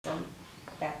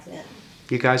back then.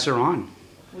 You guys are on.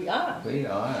 We are. We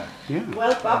are. Yeah.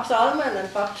 Well, Bob Thalman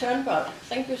and Bob Turnbull,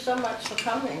 thank you so much for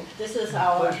coming. This is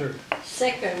our Pleasure.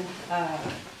 second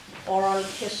oral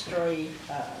history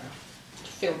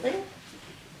filming.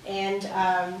 And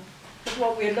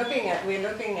what we're looking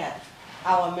at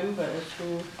our members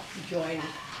who joined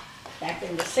back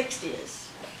in the 60s.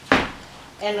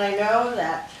 And I know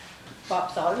that Bob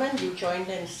Thalman, you joined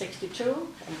in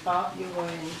 62, and Bob, you were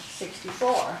in 64.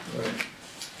 Right.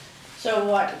 So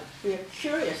what we're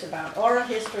curious about, oral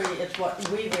history is what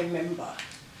we remember.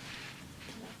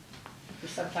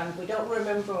 Sometimes we don't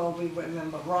remember or we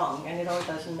remember wrong, and it all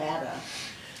doesn't matter.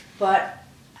 But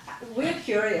we're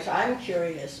curious, I'm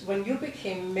curious, when you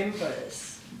became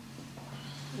members,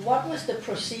 what was the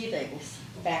proceedings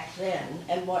back then,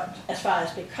 and what, as far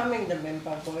as becoming the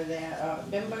member, were there a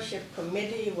membership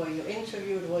committee, were you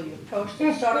interviewed, were you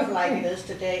posted, sort of like it is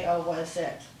today, or was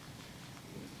it?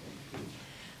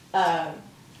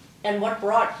 And what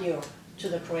brought you to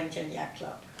the Corinthian Yacht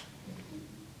Club?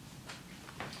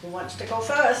 Who wants to go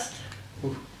first?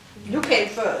 You came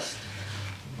first.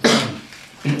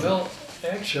 Well,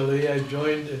 actually, I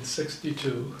joined in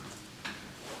 62,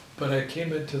 but I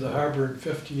came into the harbor in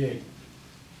 58.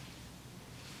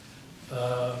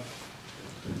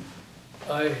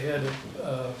 I had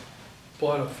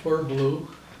bought a Fleur Blue.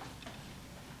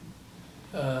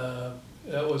 That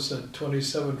was a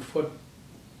 27-foot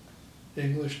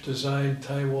English designed,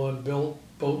 Taiwan built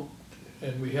boat,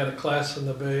 and we had a class in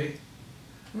the bay.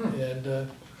 And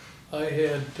I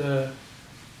had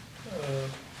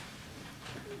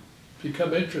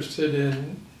become interested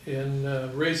in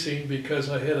racing because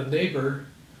I had a neighbor,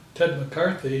 Ted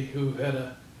McCarthy, who had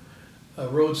a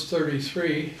Rhodes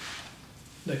 33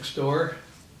 next door,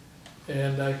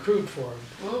 and I crewed for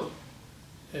him.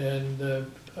 And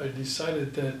I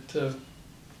decided that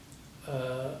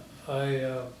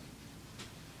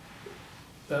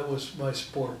that was my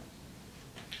sport.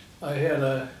 I had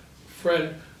a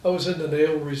friend, I was in the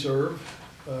Naval Reserve.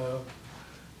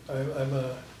 I'm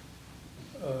a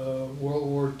World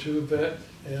War II vet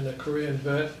and a Korean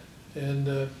vet,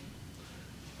 and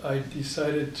I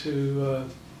decided to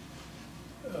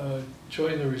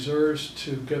join the reserves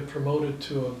to get promoted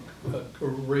to a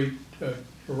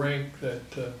rank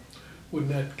that would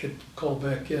not get called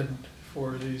back in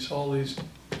for all these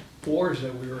wars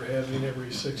that we were having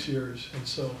every 6 years. And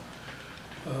so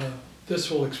this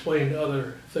will explain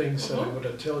other things that I'm going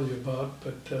to tell you about,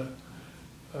 but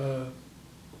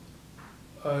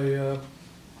I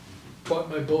brought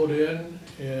my boat in,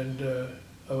 and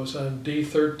I was on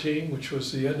D13, which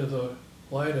was the end of the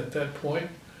line at that point.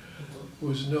 There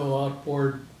was no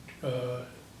outboard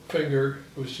finger,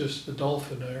 it was just the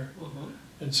dolphin there.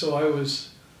 And so I was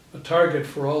a target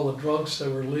for all the drunks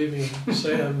that were leaving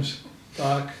Sam's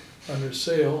dock under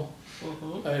sail.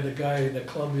 I had a guy in the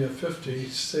Columbia 50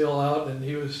 sail out, and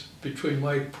he was between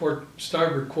my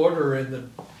starboard quarter and the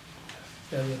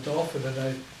dolphin, and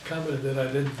I commented that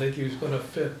I didn't think he was going to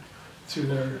fit through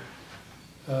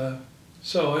there.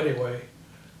 So anyway,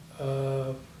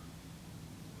 I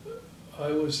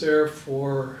was there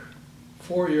for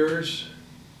 4 years.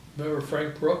 Remember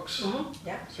Frank Brooks?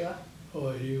 Yeah, sure.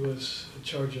 Oh, he was in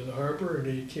charge of the harbor, and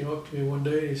he came up to me one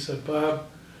day and he said, "Bob,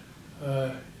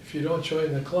 if you don't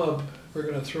join the club, we're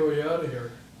going to throw you out of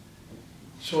here."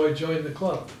 So I joined the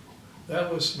club.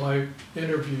 That was my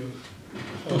interview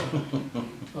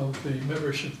of the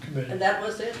membership committee. And that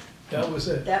was it? That was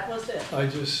it. That was it. I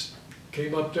just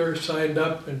came up there, signed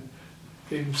up, and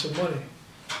gave him some money.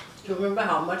 Do you remember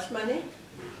how much money?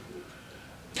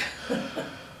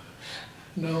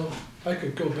 No, I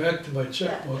could go back to my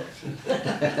checkbook.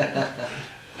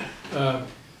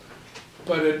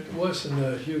 But it wasn't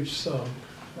a huge sum.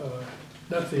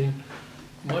 Nothing,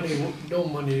 no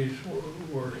money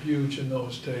were huge in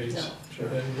those days. No. Sure.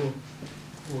 And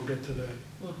we'll get to that.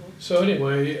 So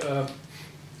anyway,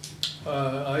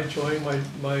 I joined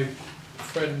my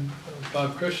friend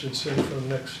Bob Christensen from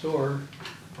next door.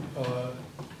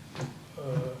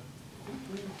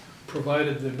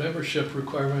 Provided the membership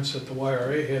requirements that the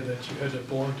YRA had, that you had to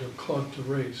belong to a club to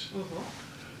race.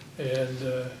 And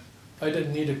I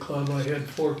didn't need a club. I had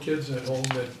 4 kids at home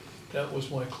that was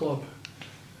my club.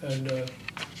 And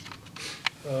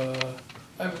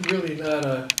I'm really not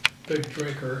a big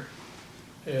drinker,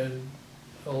 and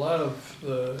a lot of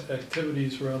the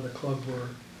activities around the club were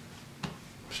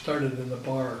started in the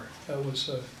bar. That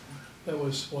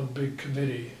was one big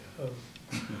committee.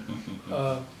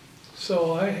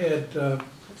 So I had a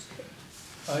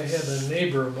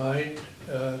neighbor of mine,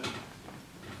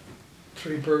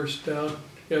 3 berths down,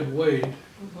 Ed Wade,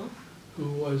 who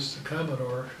was the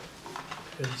Commodore,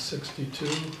 in '62,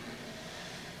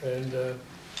 and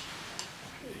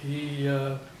he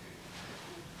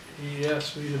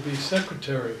asked me to be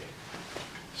secretary.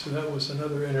 So that was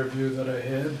another interview that I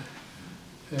had,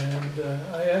 and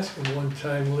I asked him one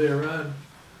time later on.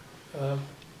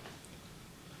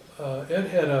 Ed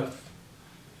had a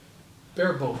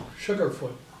bareboat,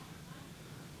 Sugarfoot,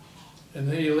 and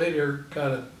then he later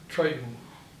got a Triton,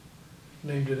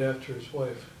 named it after his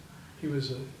wife. He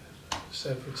was a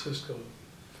San Francisco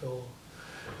fellow.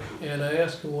 And I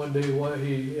asked him one day why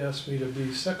he asked me to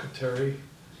be secretary,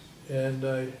 and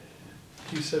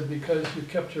he said, because you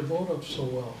kept your boat up so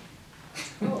well.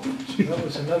 Oh. So that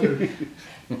was another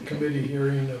committee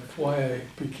hearing of why I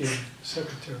became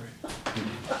secretary.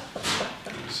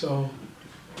 So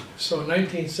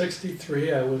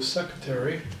 1963, I was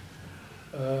secretary.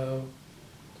 I'd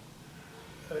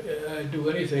do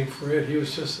anything for Ed. He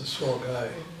was just a swell guy.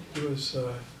 He was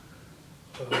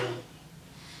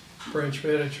branch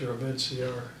manager of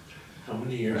NCR. How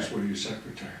many years were you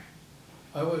secretary?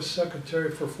 I was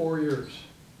secretary for 4 years.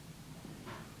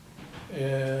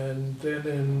 And then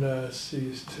in,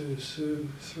 see, 2,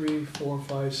 3, 4,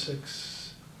 5,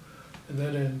 6, and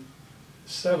then in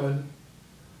 7,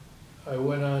 I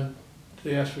went on,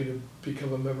 they asked me to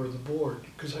become a member of the board,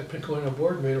 because I've been going to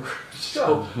board meetings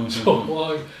so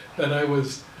long that I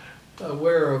was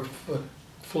aware of the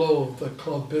flow of the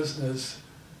club business,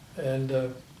 and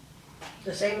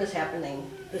The same is happening.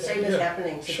 The same is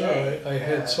happening today. Sure, I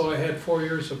had so I had 4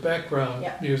 years of background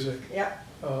music. Yep.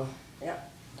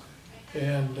 Yep.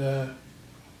 And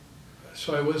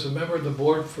so I was a member of the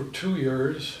board for 2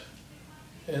 years,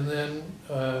 and then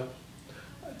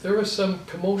there was some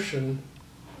commotion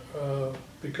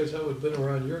because that would have been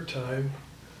around your time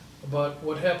about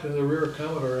what happened to the rear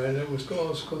commodore, and I was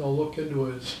going to look into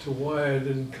it as to why I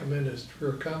didn't come in as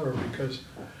rear commodore, because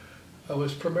I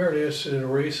was primarily interested in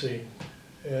racing,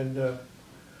 and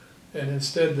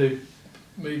instead they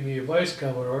made me a vice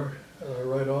commodore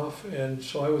right off, and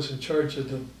so I was in charge of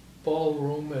the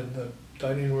ballroom and the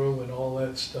dining room and all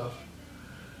that stuff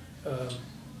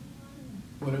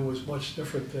when it was much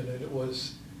different than it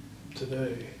was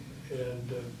today.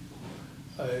 And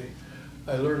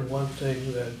I learned one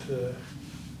thing that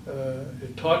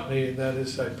it taught me, and that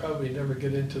is I'd probably never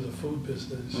get into the food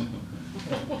business.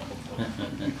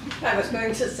 I was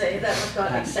going to say that was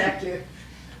not exactly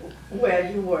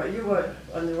where you were. You were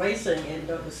on the racing end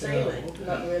of the sailing,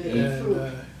 not really in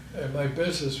food. And my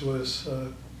business was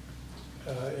in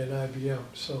IBM.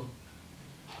 So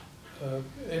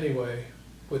anyway,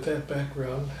 with that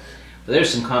background. But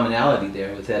there's some commonality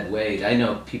there with Ed Wade. I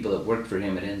know people that worked for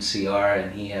him at NCR,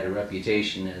 and he had a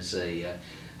reputation as a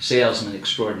salesman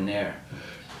extraordinaire.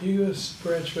 He was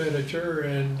branch manager,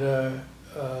 and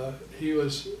he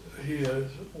has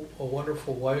a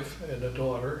wonderful wife and a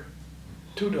daughter,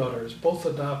 2 daughters, both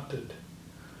adopted.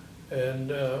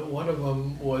 And one of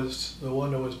them was the one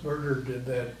that was murdered in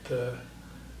that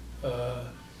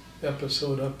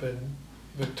episode up in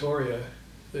Victoria.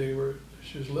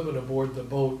 She was living aboard the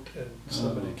boat, and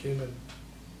somebody came and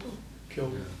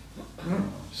killed her.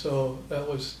 So that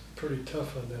was pretty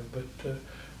tough on them. But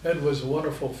Ed was a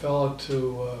wonderful fellow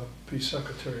to be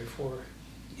secretary for.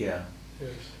 Yeah.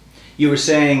 Yes. You were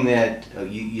saying that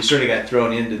you sort of got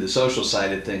thrown into the social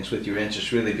side of things, with your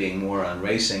interest really being more on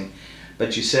racing.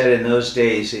 But you said in those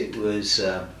days it was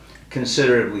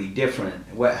considerably different.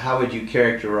 How would you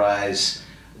characterize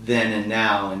then and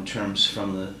now in terms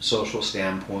from the social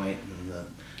standpoint and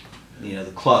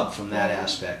the club from that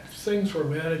aspect? Things were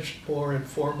managed more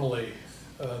informally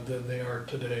than they are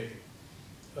today.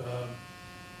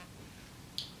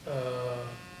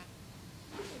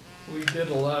 We did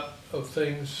a lot of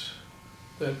things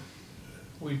that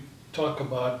we talk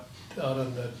about out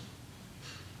in the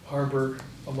harbor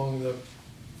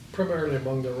primarily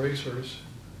among the racers.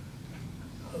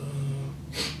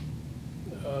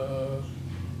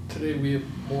 Today we have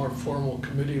more formal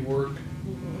committee work,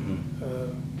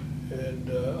 and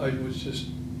I was just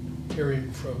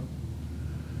hearing from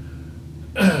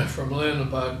Len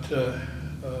about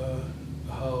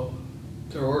how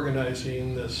they're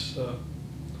organizing this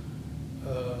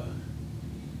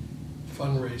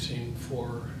fundraising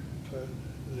for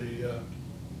the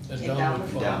endowment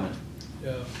fund. Endowment.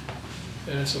 Yeah,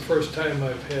 and it's the first time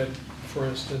I've had, for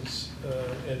instance,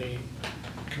 any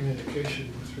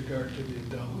communication with regard to the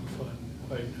endowment fund.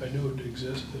 I knew it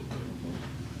existed,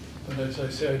 but as I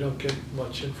say, I don't get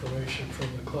much information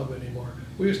from the club anymore.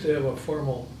 We used to have a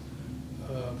formal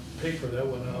paper that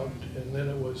went out, and then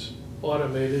it was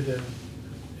automated,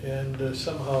 and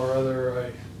somehow or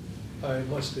other I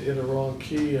must have hit a wrong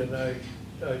key, and I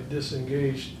I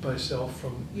disengaged myself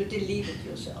from. You deleted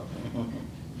yourself.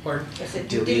 Pardon? I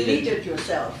said you deleted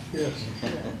yourself. Yes.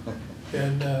 Yeah.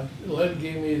 And Len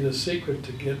gave me the secret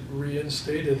to get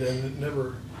reinstated, and it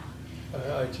never,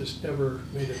 I just never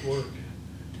made it work.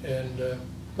 And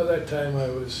by that time I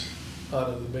was out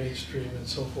of the mainstream and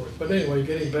so forth. But anyway,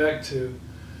 getting back to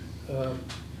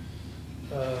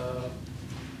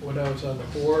when I was on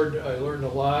the board, I learned a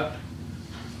lot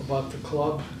about the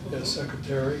club as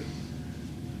secretary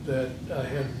that I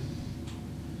hadn't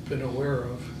been aware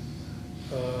of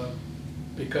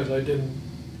because I didn't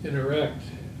interact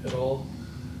at all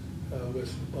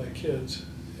with my kids,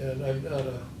 and I'm not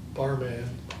a barman.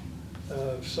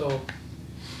 So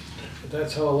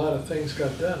that's how a lot of things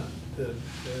got done. That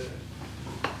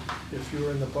if you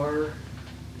were in the bar,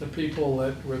 the people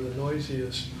that were the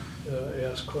noisiest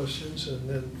asked questions, and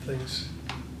then things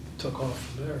took off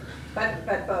from there. But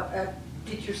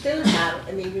did you still have,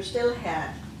 I mean, you still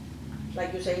had,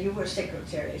 like you say, you were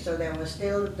secretary, so there was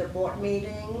still the board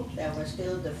meeting, there was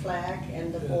still the flag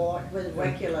and the board with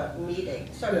regular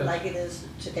meetings, sort of like it is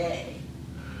today.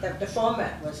 The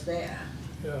format was there.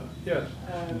 Yeah, yes.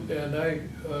 And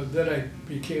then I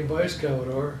became vice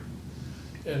commodore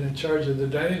and in charge of the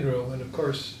dining room, and of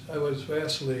course I was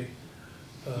vastly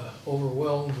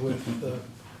overwhelmed with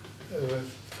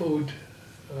food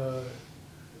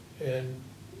and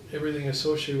everything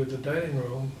associated with the dining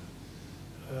room.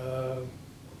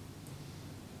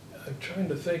 I'm trying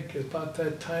to think, about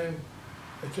that time,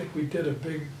 I think we did a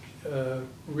big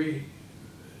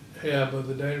rehab of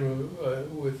the dining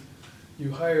room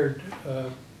you hired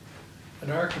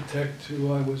an architect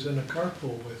who I was in a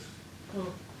carpool with,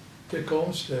 Dick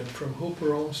Olmsted from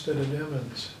Hooper, Olmsted and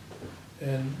Emmons.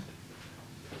 And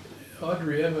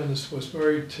Audrey Emmons was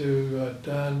married to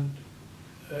Don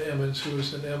Emmons, who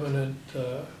was an eminent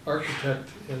architect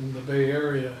in the Bay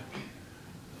Area.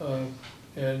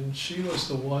 And she was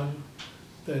the one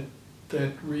that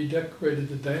redecorated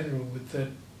the dining room with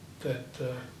that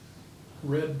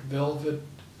red velvet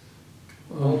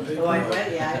wallpaper. Oh, I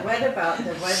read about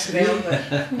the red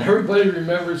velvet. Everybody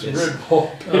remembers the red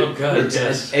wallpaper. Oh God,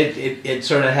 yes. It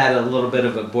sort of had a little bit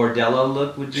of a bordello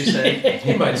look, would you say?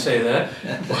 You might say that.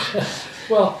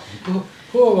 Well,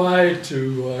 who am I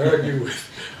to argue with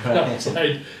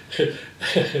outside?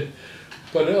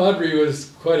 But Audrey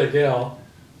was quite a gal,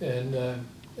 and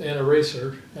a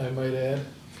racer, I might add.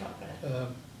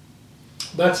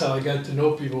 That's how I got to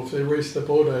know people. If they raced the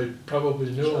boat, I probably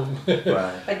knew them.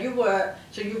 Right. But you were,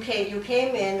 so you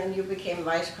came in and you became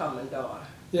vice commodore.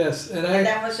 Yes, and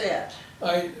that was it.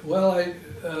 I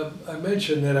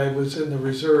mentioned that I was in the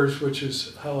reserves, which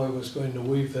is how I was going to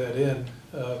weave that in.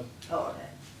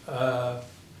 Okay.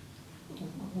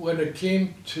 When it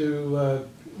came to,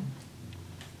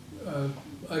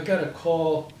 I got a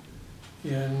call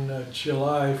in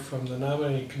July from the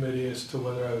nominating committee as to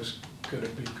whether I was going to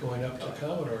be going up to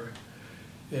Commodore.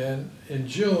 And in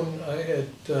June, I had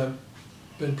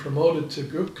been promoted to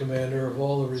group commander of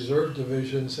all the reserve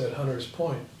divisions at Hunters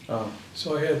Point. Oh.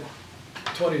 So I had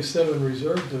 27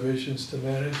 reserve divisions to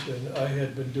manage, and I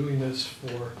had been doing this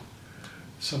for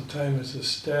some time as a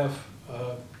staff,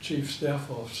 chief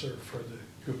staff officer for the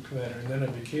group commander, and then I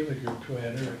became the group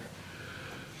commander.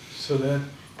 So that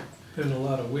been a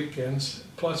lot of weekends,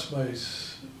 plus my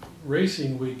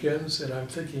racing weekends, and I'm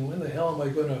thinking, when the hell am I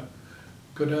going to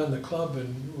go down the club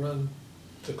and run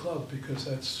the club, because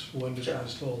that's when it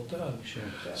was all done. Sure.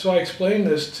 So I explained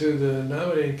this to the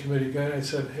nominating committee guy, and I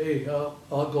said, hey,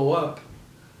 I'll go up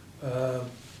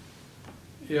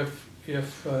if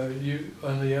you,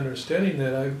 on the understanding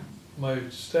that my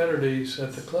Saturdays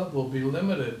at the club will be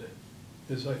limited,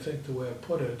 is I think the way I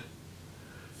put it.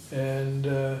 And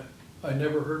I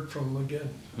never heard from him again.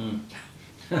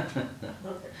 Okay.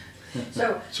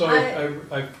 So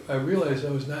I realized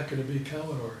I was not going to be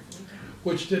Commodore,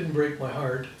 which didn't break my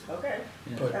heart. Okay,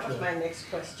 But, that was my next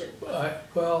question.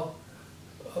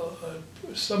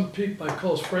 Some people, my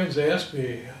close friends, asked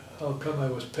me how come I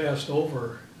was passed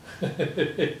over,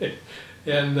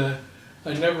 and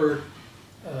I never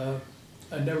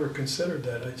considered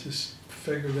that. I just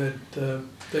figured that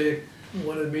they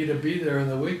wanted me to be there on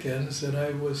the weekends, and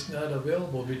I was not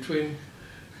available between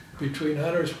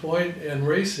Hunters Point and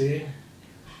racing.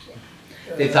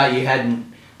 They thought you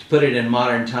hadn't, to put it in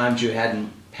modern times, you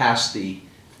hadn't passed the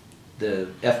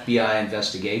FBI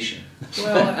investigation.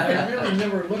 Well, I really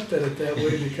never looked at it that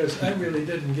way, because I really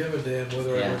didn't give a damn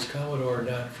whether I was Commodore or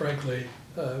not, frankly.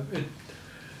 It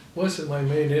wasn't my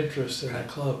main interest in the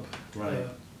club. Right.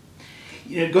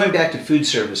 You know, going back to food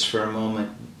service for a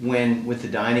moment, with the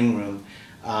dining room,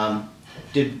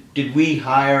 Did we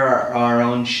hire our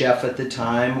own chef at the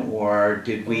time, or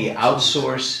did we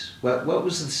outsource? What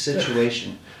was the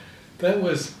situation? That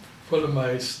was one of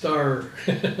my star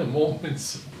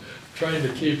moments, trying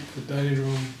to keep the dining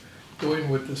room going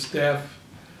with the staff.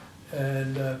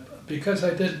 And because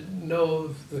I didn't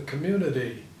know the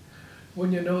community,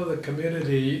 when you know the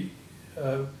community,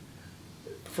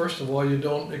 first of all, you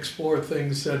don't explore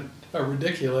things that are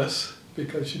ridiculous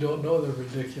because you don't know they're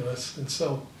ridiculous. And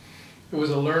so it was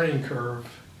a learning curve.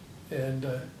 And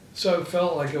so it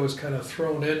felt like I was kind of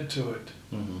thrown into it.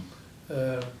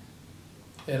 Mm-hmm.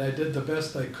 And I did the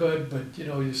best I could, but you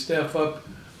know, you staff up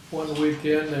one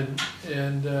weekend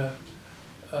and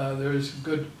there's a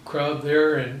good crowd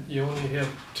there, and you only have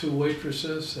 2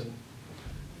 waitresses,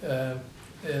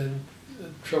 and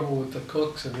trouble with the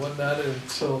cooks and whatnot, and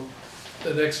so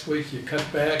the next week you cut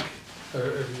back,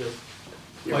 or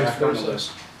You're vice back on the versa.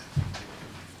 list.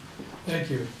 Thank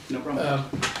you. No problem.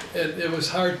 And it was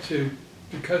hard to,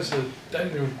 because the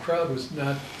dining room crowd was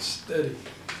not steady.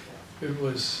 It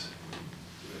was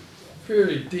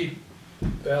very deep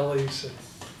valleys and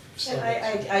And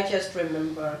summits. I just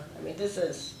remember, I mean, this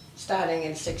is starting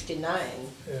in '69.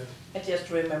 Yeah. I just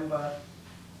remember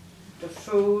the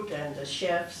food and the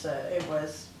chefs, it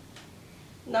was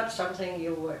not something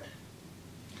you would.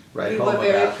 Right We home were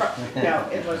very about. no,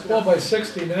 it was Well, not. by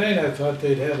 '69, I thought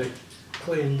they'd had it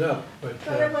cleaned up, but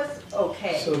But it was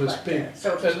okay. so to but, speak,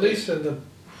 so to at speak. least in the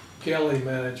galley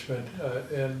management.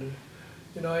 And,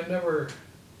 you know, I'd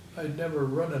never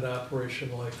run an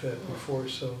operation like that before,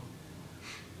 so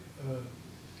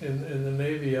in the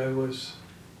Navy, I was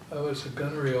a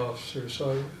gunnery officer,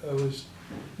 so I was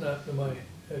not in my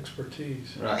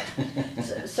expertise. Right.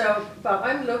 So, Bob,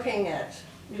 I'm looking at,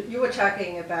 you were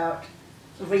talking about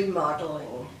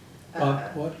remodeling.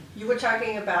 What? You were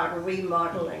talking about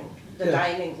remodeling, the Yes.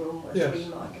 dining room was Yes.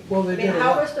 remodeled. Well, they I mean, did a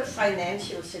how lot. was the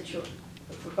financial situation,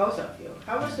 for both of you,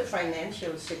 how was the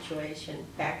financial situation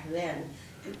back then?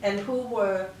 And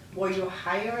were you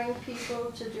hiring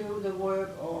people to do the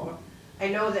work, or, I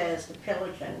know there's the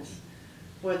Pelicans.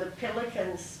 Were the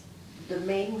Pelicans the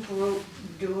main group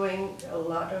doing a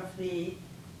lot of the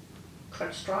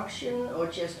construction, or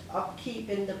just upkeep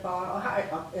in the bar, or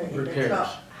Repairs.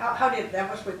 How did,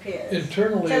 that was repairs?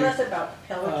 Internally, Tell us about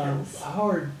the Pelicans.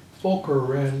 Howard Volker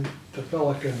ran the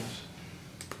Pelicans,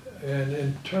 and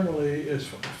internally, as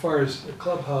far as the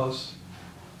clubhouse,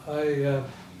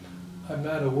 I'm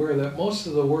not aware that most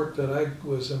of the work that I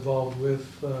was involved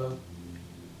with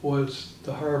was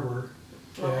the harbor.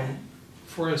 Okay. And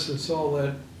for instance, all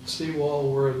that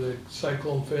seawall where the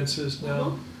cyclone fence is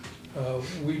now,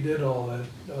 we did all that.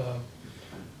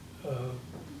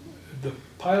 The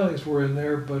pilings were in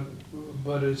there,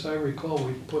 but as I recall,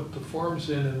 we put the forms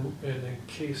in and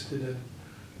encased it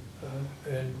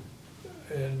in,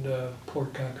 and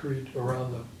poured concrete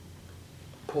around the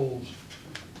poles,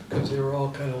 because they were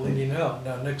all kind of leaning out.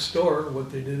 Now next door,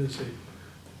 what they did is they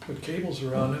put cables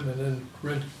around them and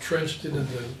then trenched it in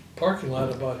the parking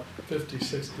lot about 50,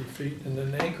 60 feet, and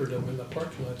then anchored them in the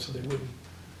parking lot so they wouldn't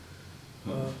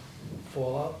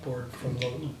fall outboard from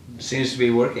the. Seems to be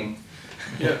working.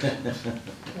 Yeah.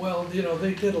 Well, you know,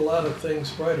 they did a lot of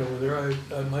things right over there.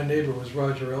 My neighbor was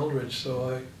Roger Eldridge,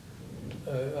 so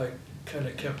I kind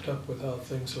of kept up with how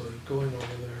things were going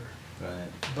over there. Right.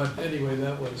 But anyway,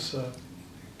 that was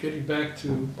getting back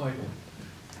to my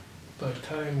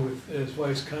time as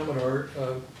Vice Commodore.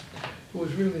 It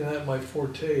was really not my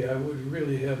forte. I would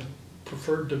really have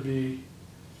preferred to be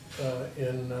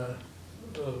in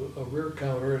a rear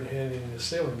counter and handling the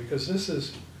sailing, because this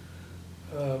is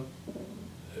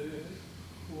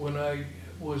when I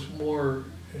was more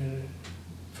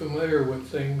familiar with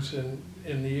things in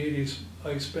the 80s.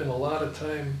 I spent a lot of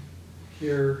time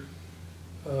here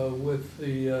with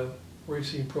the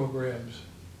racing programs.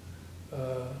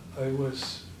 I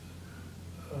was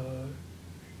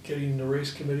getting the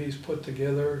race committees put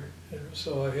together,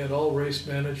 so I had all race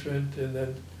management, and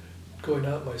then going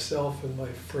out myself and my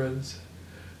friends.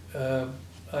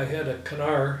 I had a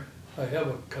Canar. I have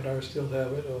a Canar, still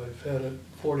have it. I've had it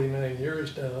 49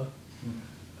 years now.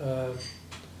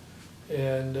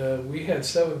 And we had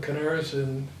 7 Canars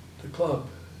in the club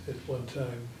at one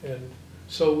time. And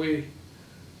so we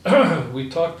we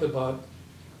talked about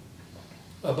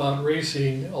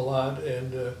racing a lot,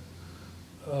 and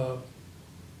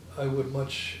I would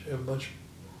have much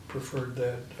preferred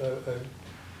that.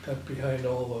 I got behind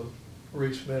all the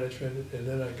race management, and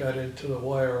then I got into the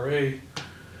YRA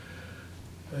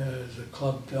as a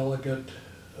club delegate,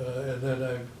 and then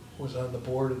I was on the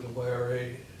board of the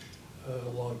YRA a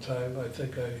long time. I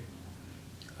think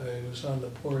I was on the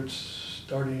board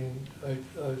starting, I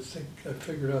think I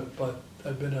figured out, but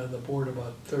I've been on the board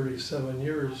about 37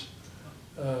 years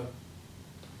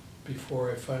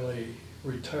before I finally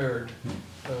retired.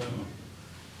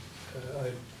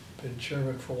 I've been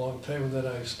chairman for a long time, and then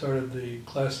I started the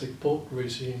Classic Boat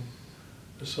Racing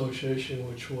Association,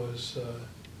 which was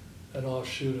an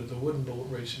offshoot of the Wooden Boat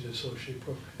Racing Association.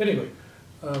 Anyway,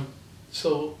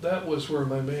 so that was where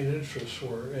my main interests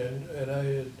were, and I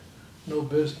had no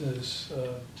business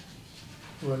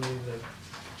running the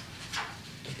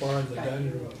bar and the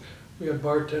dining room. We had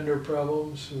bartender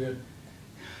problems, we had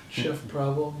chef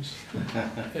problems,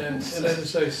 and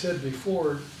as I said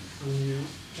before,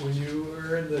 when you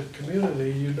are in the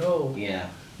community, you know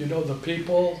the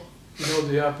people, you know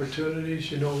the opportunities,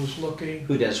 you know who's looking.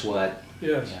 Who does what?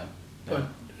 Yes, Yeah. but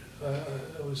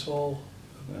it was all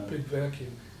a big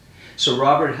vacuum. So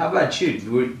Robert, how about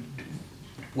you?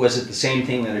 Was it the same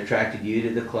thing that attracted you to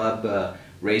the club,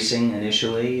 racing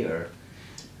initially, or?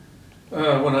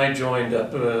 When I joined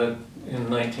up in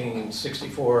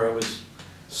 1964, I was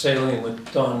sailing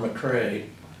with Don McCrae,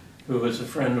 who was a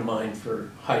friend of mine for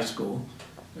high school,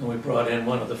 and we brought in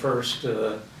one of the first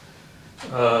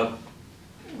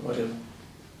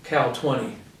Cal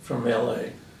 20 from LA.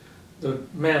 The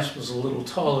mast was a little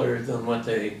taller than what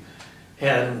they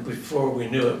had, and before we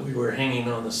knew it, we were hanging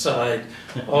on the side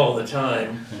all the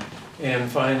time,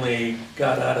 and finally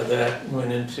got out of that and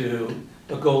went into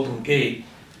a Golden Gate,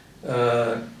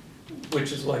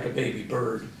 which is like a baby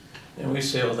bird, and we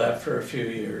sailed that for a few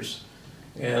years,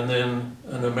 and then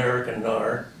an American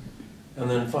Nar, and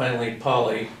then finally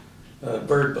Polly,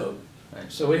 bird boat.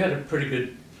 Right. So we had a pretty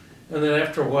good, and then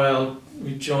after a while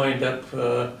we joined up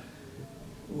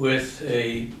with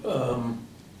a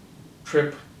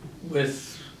trip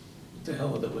with, what the hell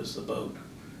was the boat?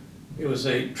 It was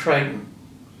a Triton,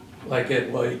 like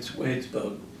Ed Wade's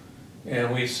boat,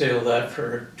 and we sailed that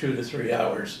for 2 to 3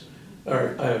 hours,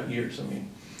 or years, I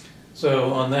mean.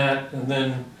 So on that, and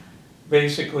then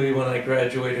basically when I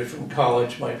graduated from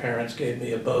college, my parents gave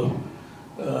me a boat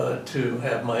to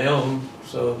have my own,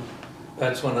 so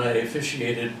that's when I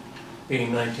officiated,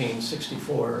 being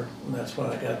 1964, and that's when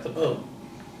I got the boat.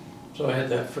 So I had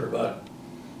that for about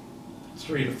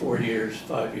 3 to 4 years,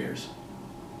 5 years.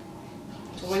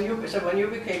 So when you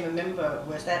became a member,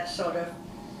 was that sort of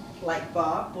like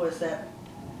Bob? Was that,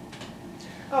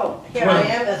 oh, here I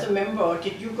am as a member, or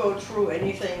did you go through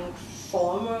anything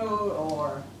formal,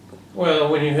 or? Well,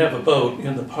 when you have a boat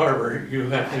in the harbor, you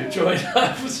have to join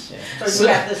up. So you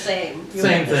had the same?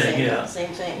 Same thing, yeah.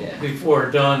 Same thing? Yeah. Before,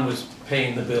 Don was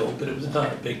paying the bill, but it was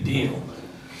not a big deal.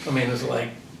 I mean, it was like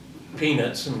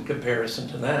peanuts in comparison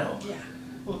to now. Yeah.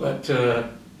 But,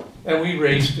 and we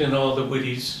raced in all the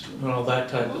Whitties and all that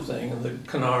type of thing, and the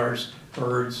Canars,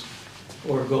 Birds,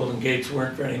 or Golden Gates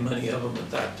weren't very many of them at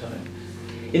that time.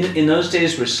 In those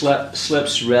days, were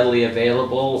slips readily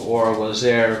available, or was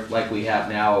there, like we have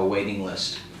now, a waiting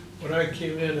list? When I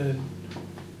came in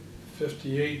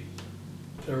 '58,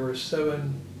 there were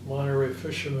 7 Monterey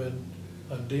fishermen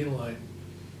on D-line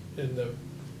in the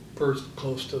berth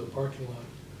close to the parking lot.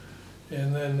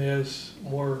 And then as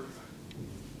more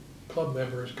club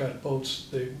members got boats,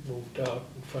 they moved out,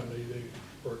 and finally they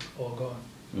were all gone.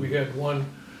 Mm-hmm. We had one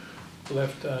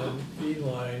left on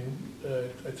E-line,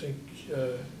 I think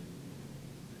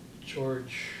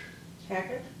George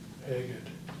Haggard?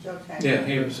 George Haggard. Yeah,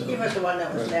 he was the one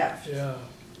that was left. Yeah,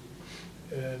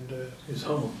 and his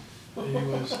home. he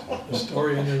was a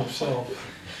historian himself.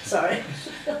 Sorry.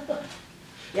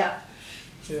 Yeah.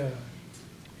 Yeah.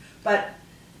 But,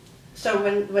 so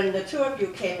when the two of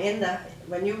you came in,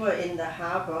 when you were in the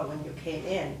harbor, when you came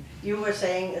in, you were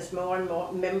saying as more and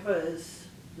more members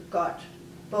got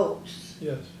boats.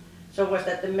 Yes. So was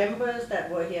that the members that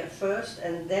were here first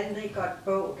and then they got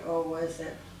boat, or was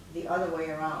it the other way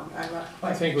around? I'm not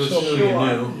quite I think it was So- who you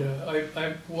knew.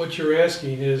 Yeah, what you're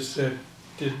asking is that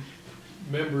did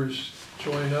members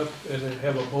join up and then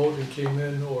have a boat and came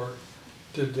in, or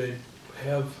did they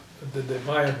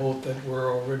buy a boat that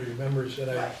were already members?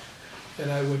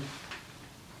 And I would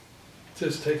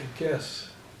just take a guess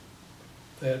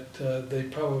that they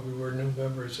probably were new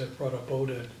members that brought a boat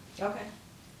in. Okay.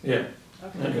 Yeah,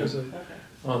 Okay. Because Okay.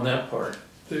 on that part.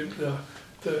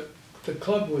 the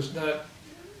club was not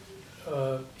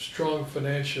strong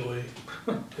financially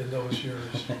in those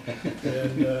years.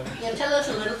 And Yeah, tell us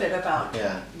a little bit about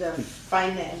Yeah. the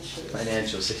financials.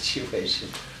 Financial situation.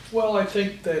 well, I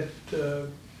think that the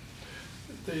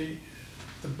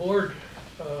board,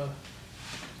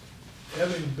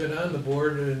 having been on the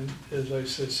board and, as I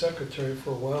said, secretary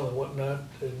for a while and whatnot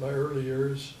in my early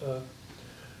years, the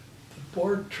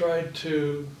board tried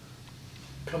to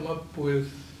come up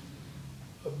with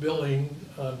a billing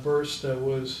on burst that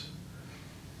was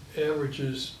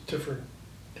averages different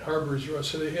harbors.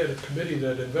 So they had a committee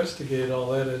that investigated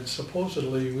all that, and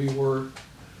supposedly we were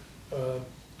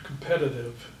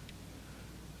competitive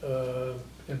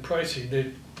in pricing.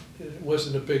 It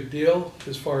wasn't a big deal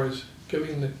as far as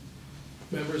giving the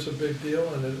members a big deal,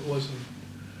 and it wasn't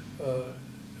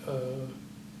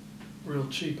real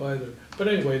cheap either. But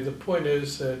anyway, the point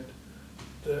is that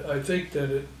I think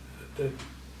that the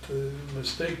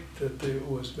mistake that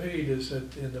was made is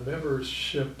that in the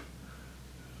membership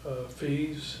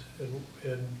fees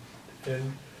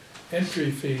and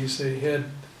entry fees, they had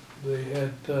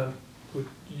what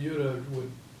Yuta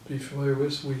would be familiar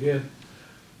with. We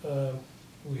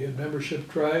had membership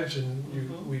drives,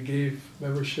 and we gave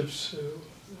memberships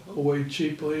away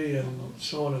cheaply, and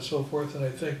so on and so forth. And I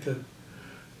think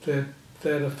that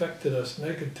affected us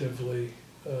negatively.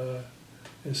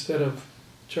 Instead of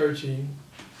charging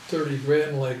 30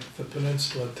 grand like the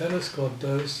Peninsula Tennis Club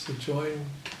does to join,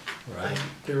 Right.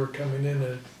 they were coming in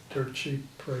at dirt cheap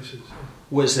prices.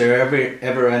 Was there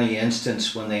ever any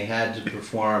instance when they had to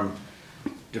perform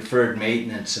deferred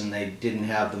maintenance and they didn't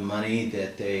have the money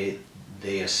that they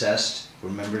assessed? Were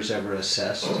members ever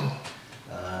assessed?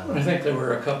 I think there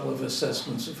were a couple of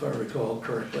assessments, if I recall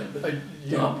correctly, but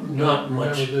You not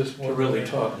much remember this to more really than-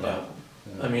 talk about.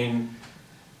 Yeah. I mean,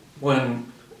 when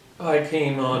I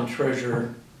came on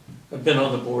treasurer, I've been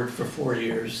on the board for 4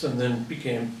 years and then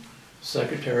became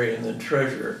secretary and then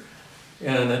treasurer.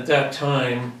 And at that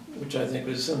time, which I think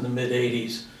was in the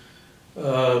mid-80s,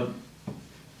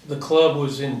 the club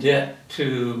was in debt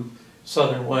to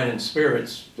Southern Wine and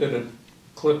Spirits at a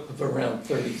clip of around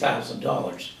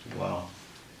 $30,000. Wow.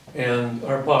 And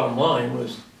our bottom line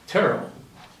was terrible.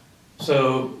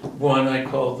 So one, I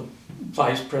called the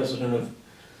vice president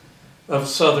of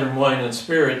Southern Wine and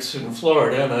Spirits in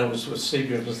Florida, and I was with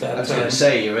Seagram's at that I was time. going to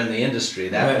say, you're in the industry.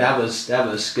 Right. That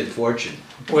was good fortune.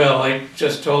 Well, I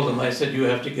just told him, I said, you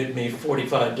have to give me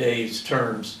 45 days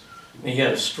terms. And he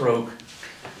had a stroke.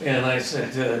 And I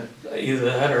said, either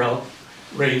that or I'll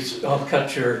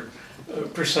cut your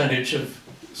percentage of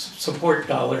support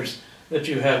dollars that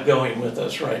you have going with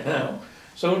us right now.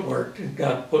 So it worked and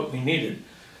got what we needed.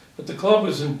 But the club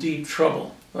was in deep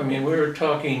trouble. I mean, we were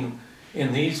talking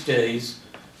in these days,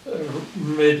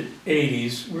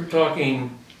 mid-80s, we're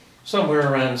talking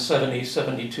somewhere around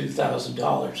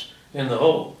 $72,000 in the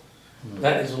hole.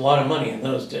 That is a lot of money in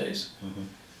those days.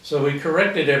 So we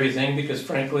corrected everything because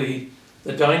frankly,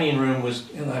 the dining room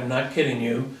was, and I'm not kidding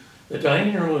you, the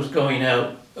dining room was going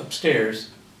out upstairs,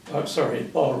 I'm sorry,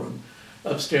 ballroom,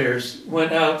 upstairs,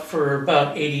 went out for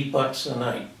about $80 a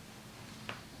night,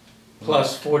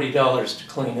 plus $40 to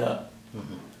clean up.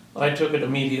 I took it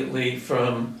immediately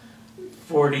from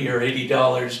 $40 or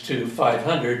 $80 to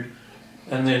 $500,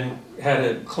 and then had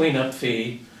a cleanup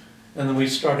fee, and then we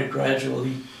started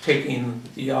gradually taking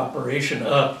the operation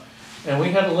up, and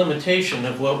we had a limitation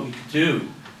of what we could do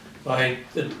by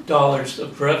the dollars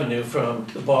of revenue from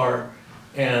the bar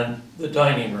and the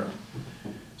dining room.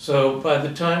 So by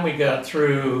the time we got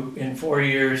through, in 4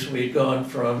 years, we'd gone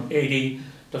from $80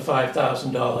 to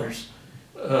 $5,000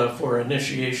 for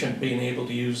initiation, being able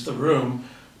to use the room,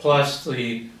 plus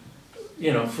the,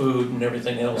 food and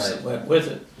everything else that went with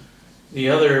it. The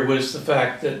other was the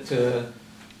fact that the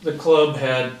club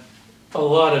had a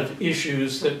lot of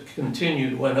issues that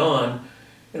went on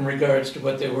in regards to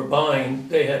what they were buying.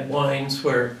 They had wines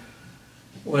where,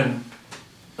 when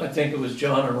I think it was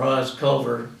John and Roz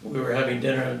Culver, we were having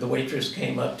dinner, the waitress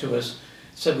came up to us,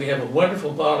 said, "We have a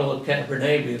wonderful bottle of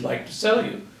Cabernet we'd like to sell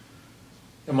you."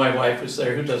 And my wife was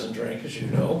there, who doesn't drink, as you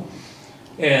know.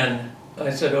 And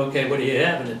I said, "Okay, what do you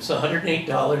have?" And it's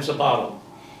 $108 a bottle.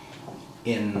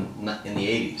 In the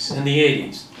 80s. In the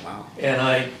 80s. Wow. And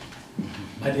I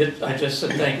just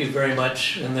said, "Thank you very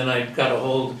much." And then I got a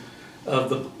hold of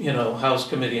the, House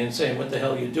Committee and saying, "What the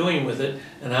hell are you doing with it?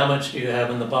 And how much do you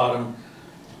have in the bottom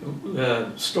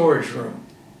storage room?"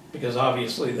 Because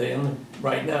obviously they,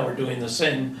 right now, are doing the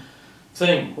same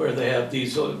thing where they have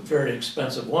these very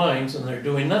expensive wines and they're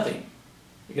doing nothing.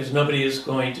 Because nobody is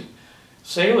going to,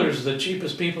 sailors are the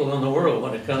cheapest people in the world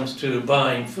when it comes to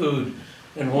buying food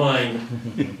and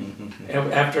wine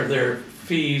after their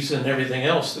fees and everything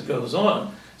else that goes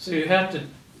on. So you have to,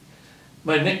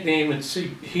 my nickname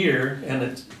here and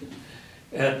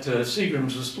at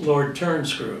Seagram's was Lord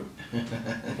Turnscrew.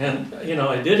 And,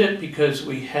 I did it because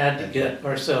we had to get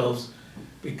ourselves,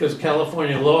 because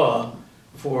California law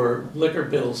for liquor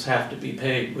bills have to be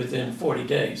paid within 40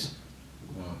 days.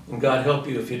 And God help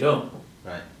you if you don't.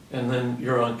 Right. And then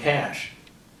you're on cash.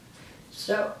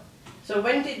 So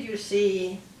when did you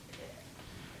see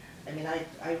I mean,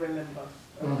 I remember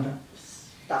a lot of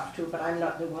stuff too, but I'm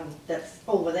not the one that's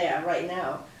over there right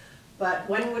now. But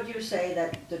when would you say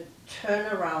that the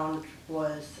turnaround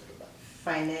was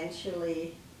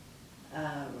financially,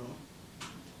 I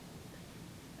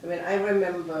mean, I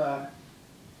remember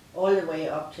all the way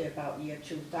up to about year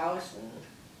 2000,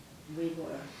 we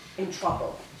were in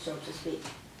trouble, so to speak.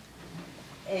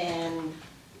 And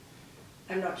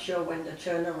I'm not sure when the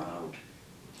turnaround.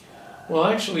 Well,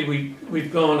 actually,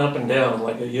 we've gone up and down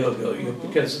like a yo-yo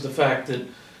because of the fact that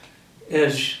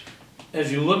as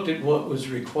you looked at what was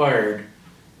required,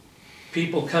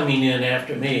 people coming in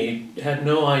after me had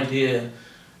no idea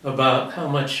about how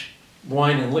much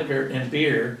wine and liquor and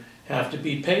beer have to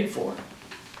be paid for.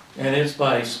 And it's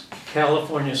by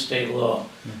California state law.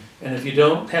 And if you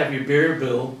don't have your beer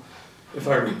bill, if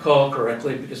I recall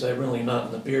correctly, because I'm really not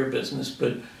in the beer business,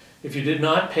 but if you did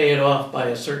not pay it off by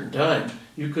a certain time,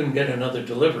 you couldn't get another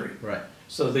delivery. Right.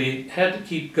 So they had to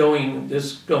keep going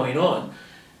on.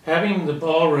 Having the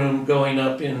ballroom going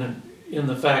up in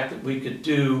the fact that we could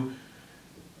do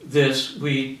this,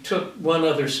 we took one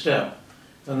other step,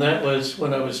 and that was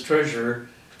when I was treasurer,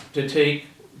 to take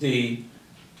the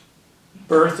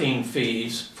berthing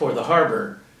fees for the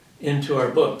harbor into our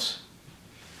books.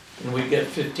 And we get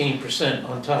 15%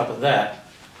 on top of that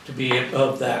to be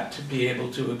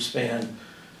able to expand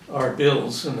our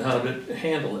bills and how to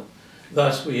handle it.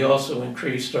 Thus, we also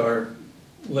increased our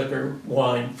liquor,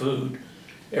 wine, food,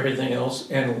 everything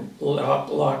else, and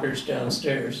lockers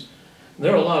downstairs. And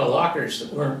there were a lot of lockers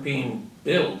that weren't being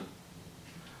billed.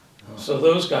 So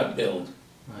those got billed.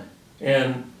 Right.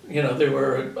 And, there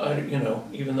were,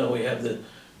 even though we have the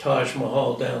Taj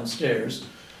Mahal downstairs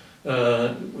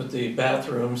with the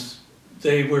bathrooms,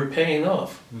 they were paying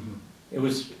off. Mm-hmm. It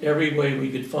was every way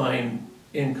we could find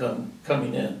income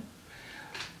coming in.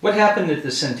 What happened at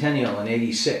the Centennial in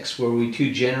 '86? Were we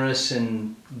too generous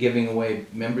in giving away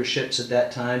memberships at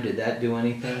that time? Did that do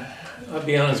anything? I'll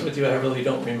be honest with you, I really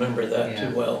don't remember that Yeah.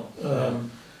 too well.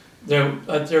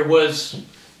 There was,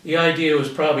 the idea was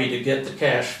probably to get the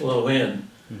cash flow in.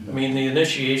 Mm-hmm. I mean, the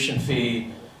initiation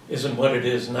fee isn't what it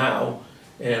is now,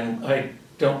 and I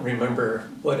don't remember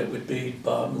what it would be,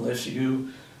 Bob, unless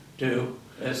you do,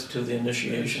 as to the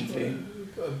initiation fee.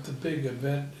 The big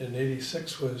event in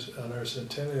 '86 was on our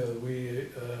centennial. We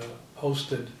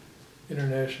hosted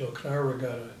International Canal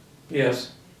Regatta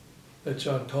Yes, that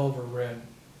John Culver ran.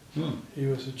 Hmm. He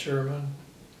was the chairman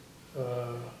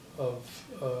of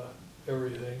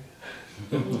everything.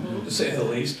 to say the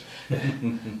least.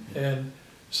 And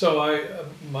so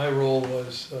my role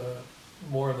was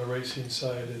more on the racing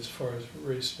side as far as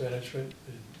race management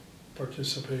and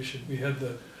participation. We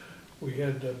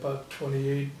had about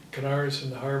 28 canars in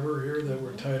the harbor here that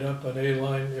were tied up on A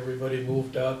line. Everybody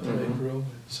moved out to make room.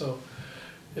 So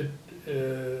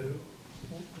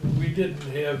we didn't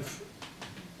have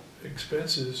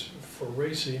expenses for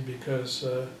racing because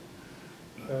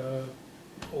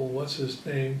what's his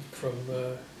name from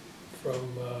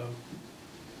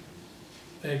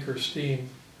Anchor Steam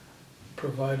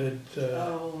provided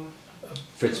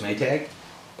Fritz Maytag?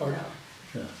 pardon?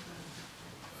 Yeah.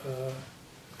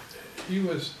 He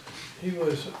was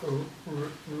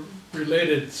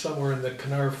related somewhere in the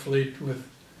Canar fleet with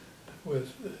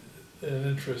an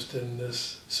interest in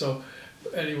this. So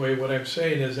anyway, what I'm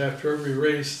saying is after every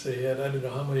race they had, I don't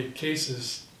know how many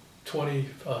cases, 20,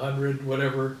 100,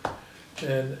 whatever,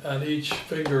 and on each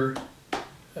finger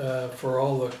for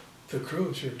all the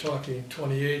crews, you're talking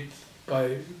 28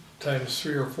 by times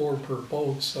 3 or 4 per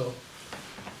boat. So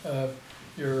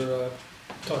you're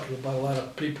talking about a lot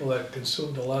of people that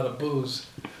consumed a lot of booze.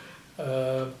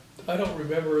 I don't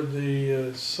remember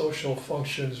the social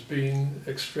functions being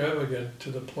extravagant to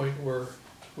the point where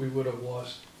we would have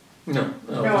lost. No,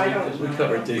 I don't. because we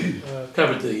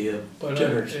covered the But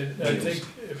dinner I meals. think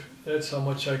if that's how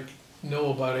much I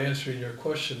know about answering your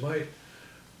question.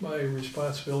 My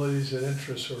responsibilities and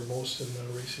interests are most in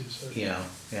the racing side. Yeah,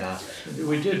 yeah.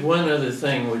 We did one other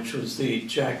thing, which was the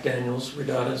Jack Daniels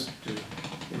regattas. Do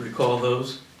you recall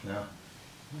those? No.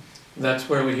 That's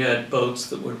where we had boats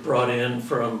that were brought in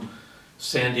from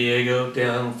San Diego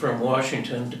down from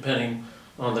Washington, depending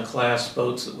on the class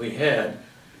boats that we had.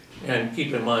 And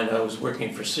keep in mind, I was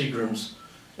working for Seagram's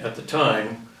at the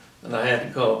time, and I had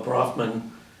to call Brofman.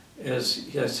 I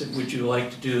said, would you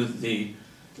like to do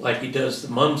like he does the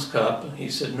Mum's Cup? He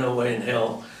said, no way in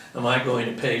hell am I going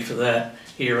to pay for that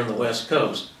here on the West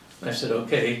Coast. I said,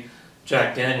 okay,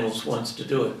 Jack Daniels wants to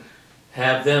do it.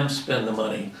 Have them spend the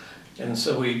money. And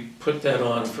so we put that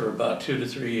on for about 2 to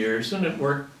 3 years, and it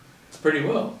worked pretty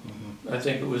well. I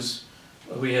think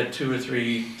we had 2 or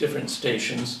 3 different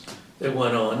stations that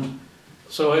went on.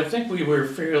 So I think we were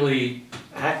fairly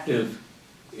active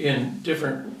in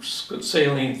different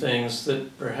sailing things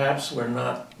that perhaps we're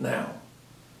not now.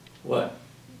 What?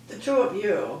 The two of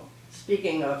you,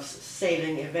 speaking of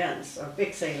sailing events, or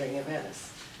big sailing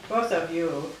events, both of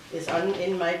you is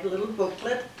in my little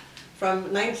booklet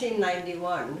from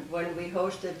 1991 when we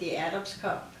hosted the Adams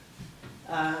Cup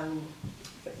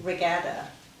regatta.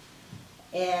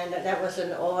 And that was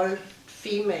an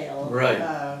all-female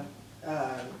Right.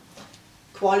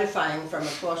 qualifying from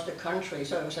across the country,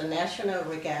 so it was a national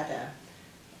regatta.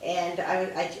 And I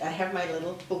have my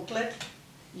little booklet.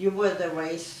 You were the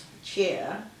race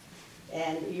chair,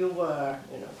 and you were,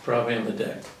 you know. Probably on the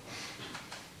deck.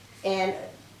 And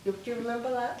do you remember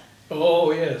that?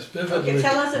 Oh, yes, vividly. Okay,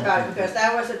 tell us about it, because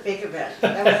that was a big event.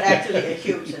 That was actually a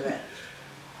huge event.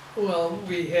 Well,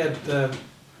 we had a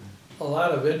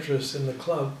lot of interest in the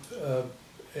club,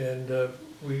 and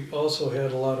we also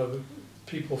had a lot of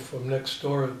people from next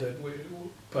door that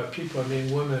by people I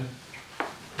mean women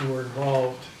who were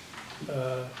involved.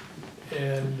 I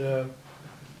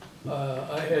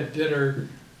had dinner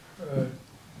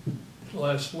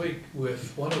last week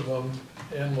with one of them,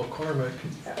 Ann McCormick.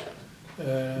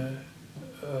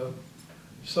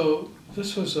 So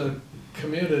this was a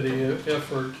community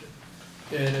effort,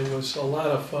 and it was a lot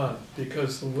of fun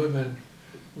because the women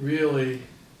really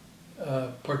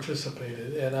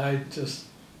participated, and I just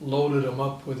loaded them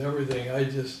up with everything.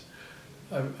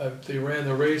 They ran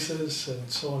the races and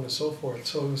so on and so forth.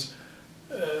 So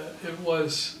it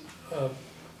was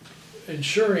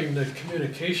ensuring that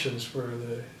communications were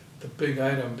the big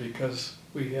item, because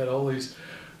we had all these,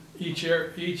 each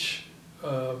US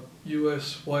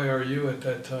YRU at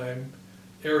that time,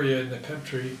 area in the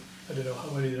country, I don't know how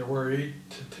many there were, 8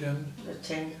 to 10?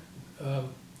 10.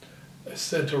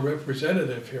 Sent a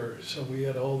representative here, so we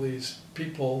had all these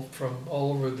people from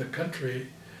all over the country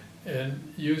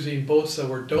and using boats that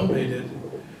were donated.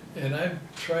 And I'm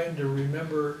trying to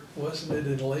remember, wasn't it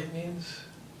in Lightnings?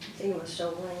 I think it was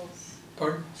Solings.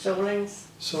 Pardon? Solings.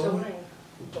 Soling?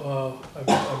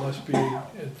 I must be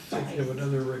thinking of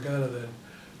another regatta then.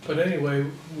 But anyway,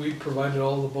 we provided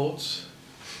all the boats.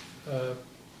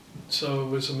 So it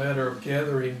was a matter of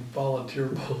gathering volunteer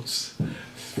boats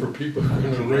for people who are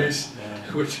going to race,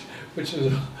 which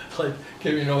is like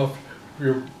giving off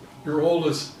your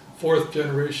oldest 4th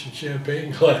generation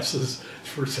champagne glasses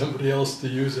for somebody else to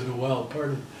use at a wild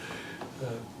party.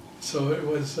 So it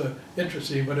was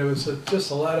interesting, but it was just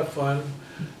a lot of fun.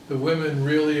 The women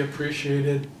really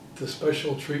appreciated the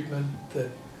special treatment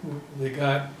that they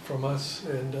got from us,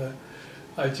 and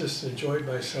I just enjoyed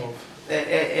myself.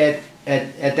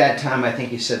 At that time, I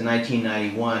think you said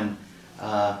 1991,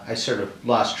 I sort of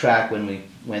lost track when we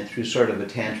went through sort of a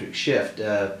tantric shift.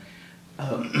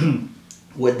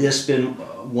 Would this been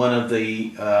one of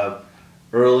the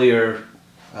earlier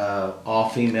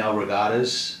all-female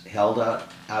regattas held out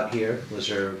here? Was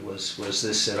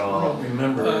this at I all don't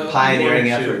remember.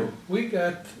 pioneering one or two. effort? We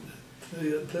got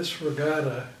this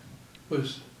regatta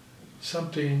was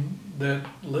something that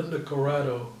Linda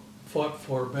Corrado fought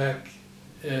for back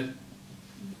at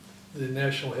the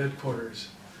national headquarters.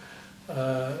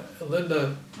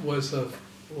 Linda was a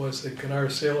canal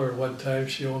sailor at one time.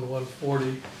 She owned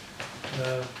 140,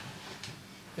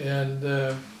 and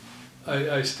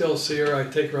I still see her. I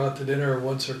take her out to dinner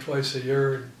once or twice a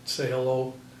year and say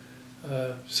hello.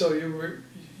 So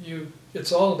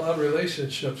it's all about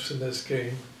relationships in this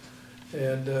game,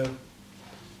 and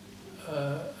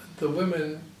the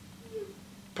women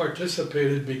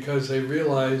participated because they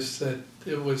realized that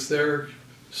it was their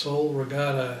sole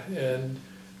regatta, and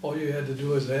all you had to do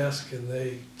was ask, and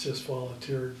they just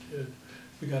volunteered. And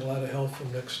we got a lot of help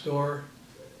from next door.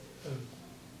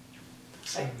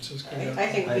 I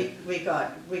think we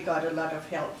got a lot of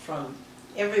help from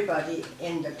everybody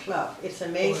in the club. It's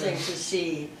amazing to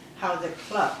see how the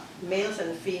club, males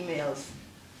and females,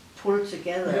 pull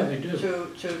together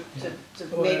to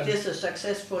make this a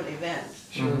successful event.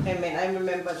 Sure. I mean, I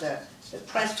remember the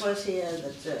press was here,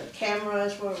 the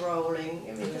cameras were rolling.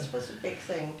 I mean, this was a big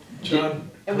thing.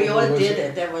 And we all did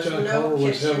it. There was John no Culver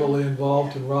was kitchen. heavily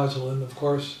involved in Rosalind, of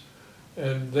course,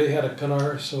 and they had a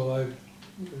canard, so I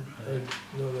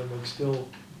know them and still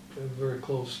am very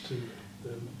close to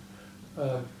them.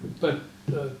 But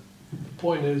the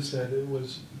point is that it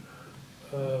was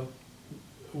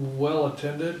well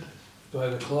attended by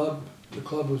the club. The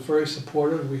club was very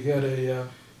supportive. We had a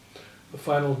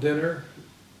final dinner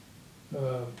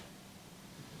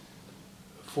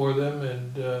for them,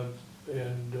 and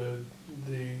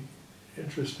the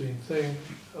interesting thing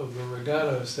of the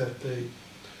regatta is that the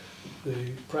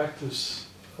practice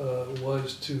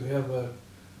was to have a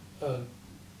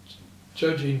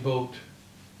judging boat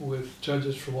with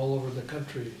judges from all over the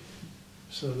country.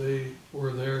 So they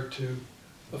were there to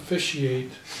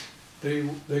officiate.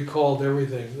 They called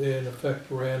everything. They in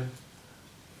effect ran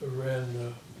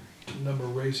a number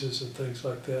of races and things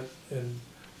like that. And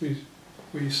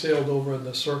we sailed over in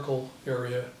the Circle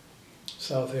area,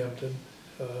 Southampton,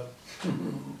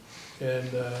 and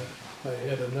I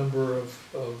had a number of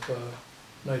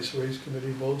nice race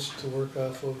committee boats to work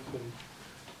off of.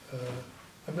 And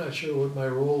I'm not sure what my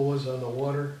role was on the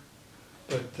water,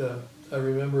 but I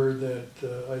remember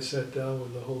that I sat down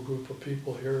with a whole group of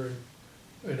people here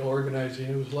and organizing.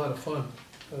 It was a lot of fun.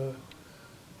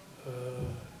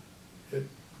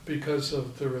 Because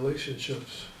of the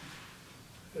relationships,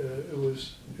 it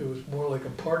was more like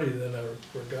a party than a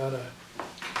regatta.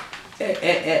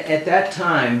 At that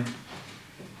time,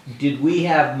 did we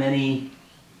have many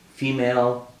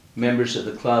female members of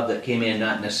the club that came in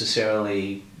not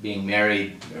necessarily being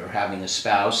married or having a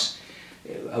spouse?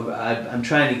 I'm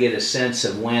trying to get a sense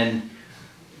of when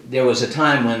there was a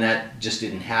time when that just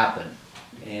didn't happen,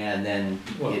 and then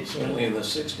certainly in the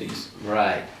 60s.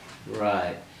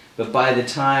 Right. But by the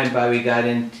time we got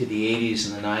into the 80s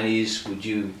and the 90s, would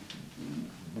you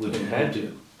had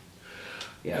to?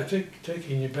 Yeah. I think,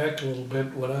 taking you back a little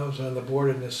bit, when I was on the board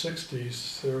in the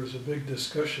 60s, there was a big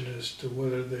discussion as to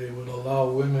whether they would allow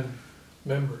women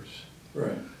members.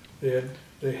 Right. They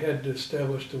had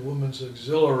established a women's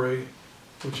auxiliary,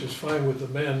 which is fine with the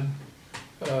men,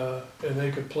 and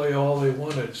they could play all they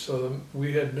wanted. So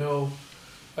we had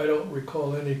I don't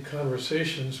recall any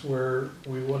conversations where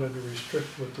we wanted to restrict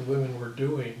what the women were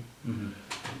doing. Mm-hmm.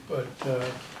 But,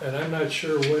 and I'm not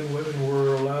sure when women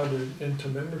were allowed into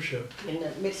membership. In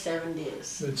the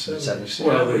mid-70s. Mid-70s.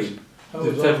 Well,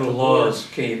 the federal laws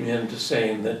came into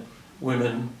saying that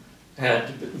women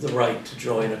had the right to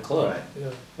join a club. Right.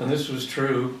 Yeah. And this was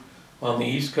true on the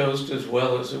East Coast as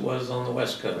well as it was on the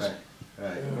West Coast.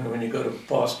 Right. And when you go to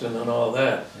Boston and all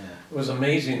that, it was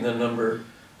amazing the number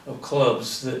of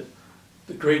clubs that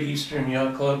the Great Eastern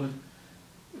Yacht Club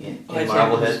In I think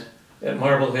Marblehead? at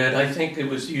Marblehead, I think it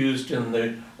was used in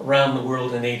the Around the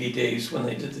World in 80 Days when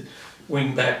they did the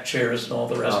wingback chairs and all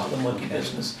the rest of the monkey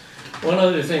business. One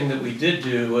other thing that we did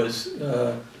do was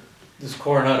this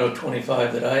Coronado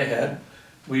 25 that I had,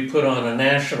 we put on a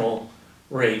national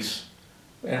race,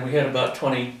 and we had about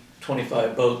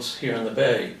 25 boats here in the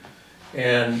bay,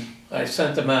 and I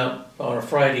sent them out on a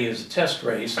Friday as a test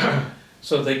race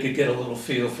so they could get a little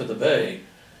feel for the bay.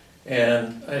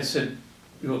 And I said,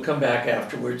 you will come back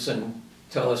afterwards and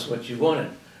tell us what you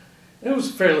wanted. And it was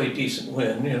a fairly decent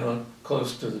win,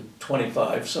 close to the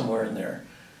 25, somewhere in there.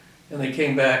 And they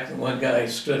came back, and one guy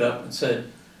stood up and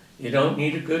said, you don't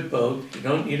need a good boat, you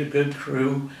don't need a good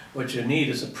crew, what you need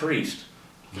is a priest.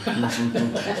 And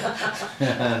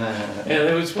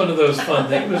it was one of those fun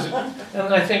things.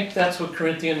 And I think that's what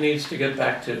Corinthian needs to get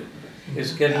back to,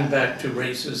 is getting back to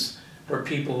races where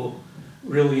people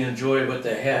really enjoy what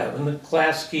they have. And the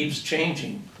class keeps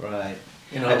changing. Right.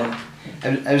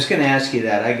 I was going to ask you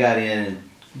that. I got in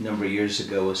a number of years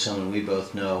ago with someone we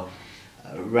both know,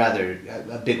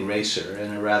 a big racer,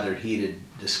 and a rather heated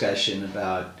discussion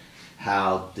about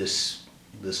how this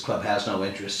club has no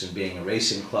interest in being a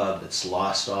racing club. It's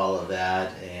lost all of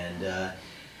that, and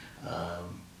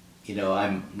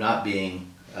I'm not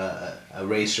being a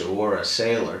racer or a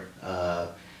sailor.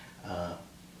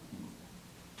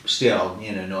 Still,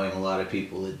 knowing a lot of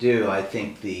people that do, I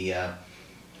think the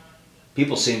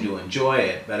people seem to enjoy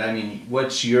it. But I mean,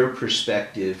 what's your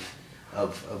perspective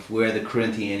of where the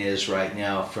Corinthian is right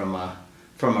now from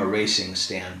a racing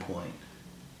standpoint?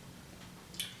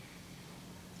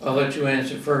 I'll let you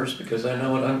answer first because I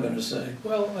know what I'm going to say.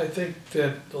 Well, I think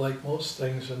that, like most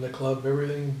things in the club,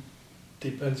 everything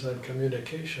depends on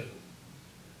communication.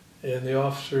 And the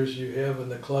officers you have in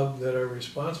the club that are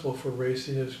responsible for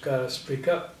racing have got to speak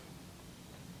up.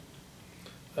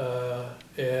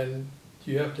 And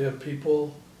you have to have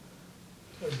people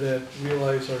that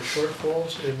realize our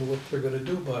shortfalls and what they're going to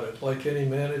do about it, like any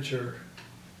manager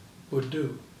would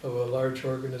do of a large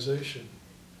organization.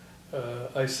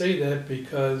 I say that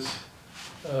because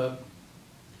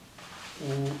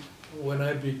when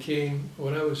I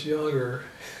was younger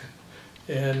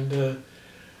and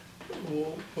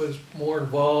was more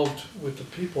involved with the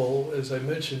people, as I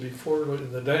mentioned before,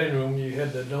 in the dining room, you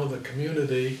had to know the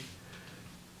community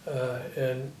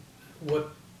and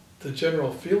what the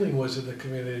general feeling was of the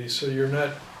community, so you're not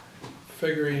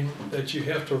figuring that you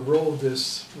have to row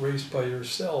this race by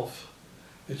yourself,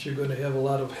 that you're going to have a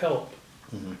lot of help.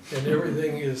 Mm-hmm. And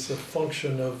everything is a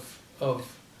function of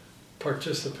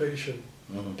participation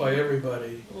by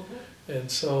everybody. Mm-hmm. And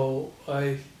so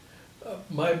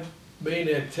my main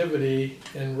activity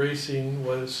in racing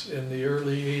was in the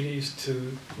early 80s to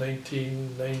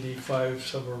 1995,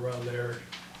 somewhere around there.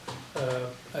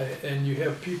 And you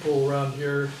have people around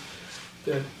here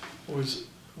that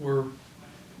were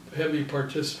heavy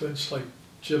participants, like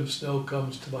Jim Snow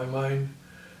comes to my mind.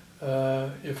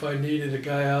 If I needed a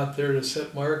guy out there to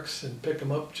set marks and pick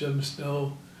them up, Jim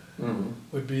Snow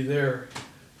would be there.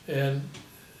 And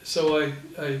so I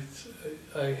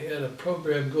had a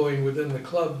program going within the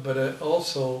club, but I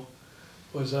also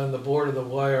was on the board of the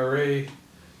YRA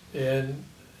and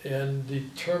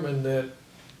determined that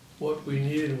what we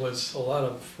needed was a lot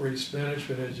of race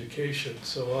management education.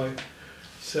 So I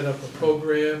set up a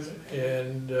program,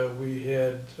 and we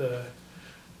had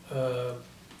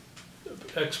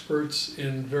experts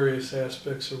in various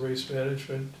aspects of race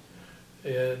management.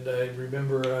 And I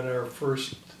remember on our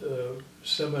first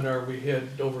seminar, we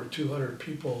had over 200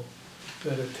 people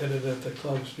that attended at the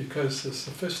clubs, because the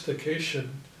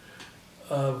sophistication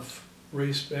of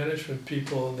race management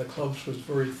people in the clubs was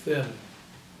very thin.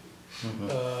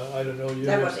 I don't know.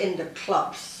 That was in the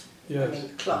clubs. Yes. I mean,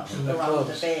 clubs In the around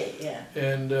clubs. the bay, yeah.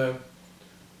 And the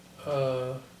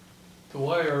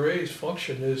YRA's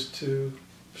function is to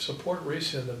support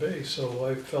racing in the bay, so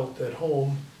I felt at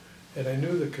home, and I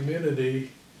knew the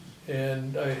community,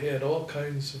 and I had all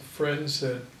kinds of friends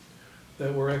that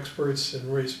were experts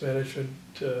in race management,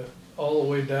 all the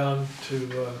way down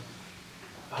to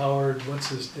Howard, what's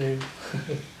his name?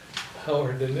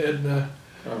 Howard and Edna.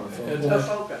 Howard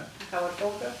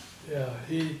Folker? Yeah,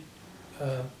 he,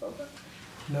 Folker?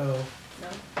 no,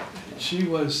 No? she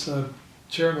was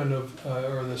chairman of,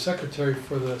 or the secretary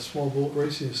for the Small Boat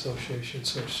Racing Association,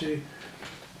 so she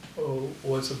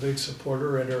was a big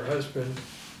supporter, and her husband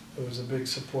was a big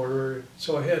supporter.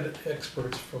 So I had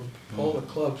experts from all the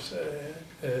clubs,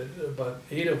 about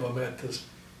 8 of them at this.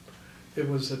 It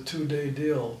was a 2-day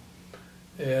deal,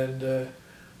 and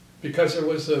because there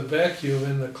was a vacuum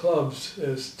in the clubs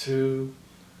as to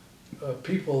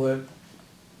people that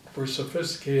were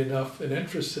sophisticated enough and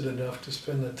interested enough to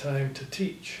spend the time to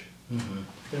teach.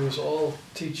 It was all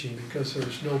teaching, because there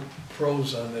was no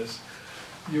pros on this.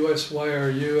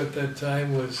 USYRU at that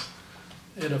time was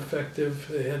ineffective.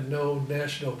 They had no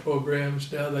national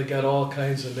programs. Now they got all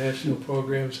kinds of national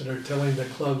programs, and are telling the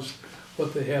clubs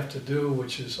what they have to do,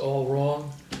 which is all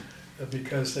wrong,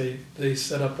 because they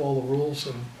set up all the rules,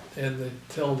 and they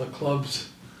tell the clubs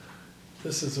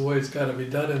this is the way it's got to be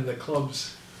done in the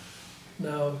clubs.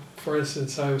 Now, for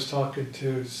instance, I was talking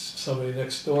to somebody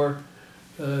next door.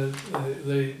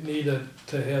 They needed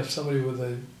to have somebody with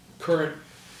a current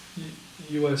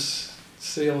U.S.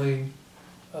 sailing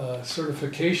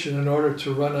certification in order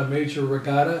to run a major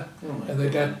regatta, and they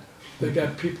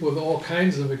got people with all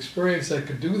kinds of experience that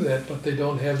could do that, but they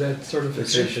don't have that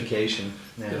certification.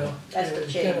 Yeah. You know? That's the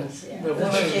change, yeah. But one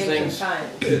That's of the the change in things-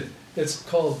 times. It's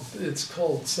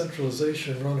called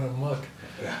centralization run amok.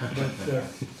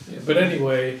 But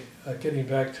anyway, getting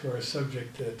back to our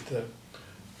subject, that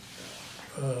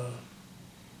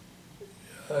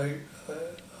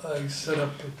I set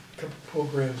up a couple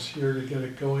programs here to get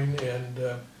it going,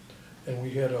 and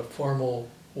we had a formal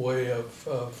way of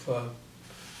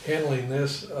handling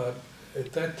this.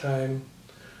 At that time,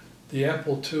 the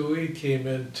Apple IIe came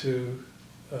into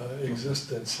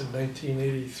existence in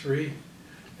 1983,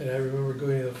 and I remember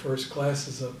going to the first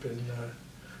classes up in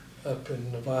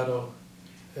Novato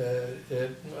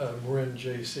at Marin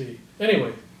JC.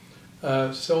 Anyway,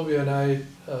 Sylvia and I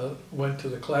went to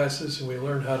the classes, and we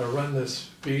learned how to run this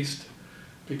beast,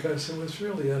 because it was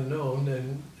really unknown,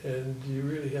 and you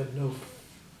really had no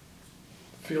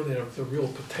feeling of the real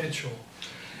potential.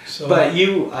 So, But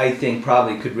you, I think,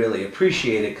 probably could really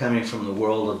appreciate it coming from the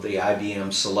world of the IBM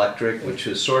Selectric, which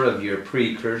was sort of your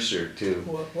precursor to...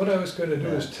 what I was going to do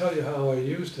is tell you how I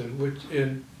used it, which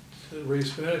in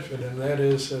race management, and that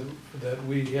is that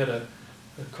we had a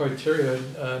criteria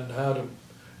on how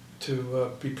to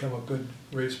become a good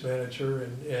race manager,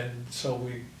 and so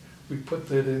we put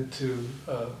that into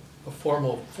a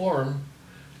formal form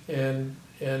and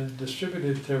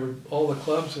distribute it to all the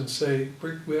clubs and say,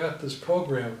 we got this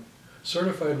program,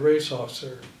 certified race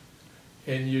officer,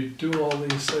 and you do all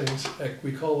these things,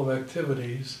 we call them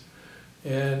activities,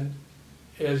 and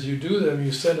as you do them,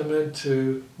 you send them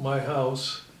into my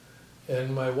house,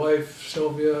 and my wife,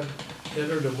 Sylvia,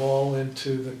 entered them all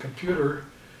into the computer,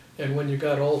 and when you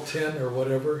got all 10 or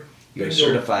whatever, You're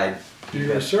certified. You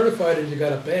were certified, and you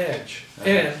got a badge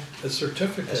and a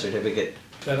certificate. A certificate.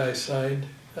 That I signed.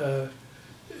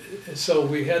 So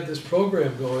we had this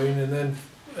program going, and then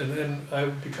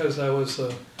because I was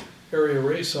a area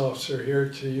race officer here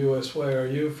to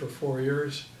USYRU for 4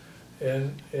 years,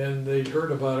 and they'd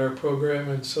heard about our program,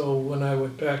 and so when I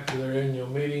went back to their annual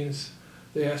meetings,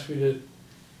 they asked me to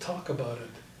talk about it.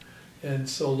 And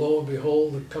so lo and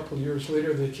behold, a couple of years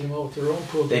later, they came out with their own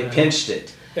program. They pinched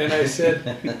it. And I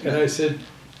said,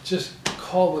 just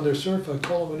call when they're certified,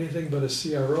 call them anything but a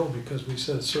CRO, because we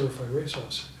said certified race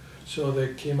officer. So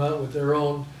they came out with their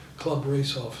own club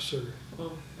race officer.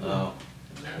 Oh.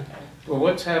 Well,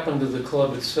 what's happened to the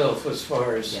club itself as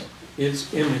far as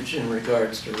its image in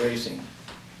regards to racing?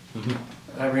 Mhm.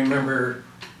 I remember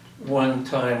one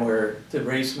time where the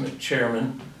race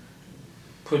chairman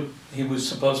he was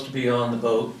supposed to be on the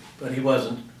boat, but he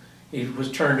wasn't. He was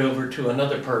turned over to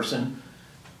another person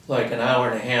like an hour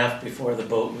and a half before the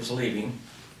boat was leaving.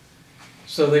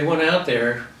 So they went out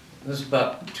there, this is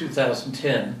about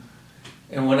 2010,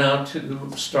 and went out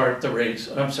to start the race.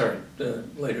 I'm sorry,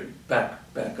 later, back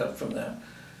up from that.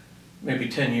 Maybe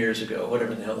 10 years ago,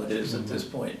 whatever the hell it is at this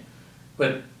point.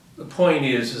 But the point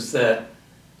is that...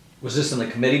 Was this on the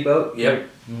committee boat? Yep.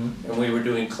 Mm-hmm. And we were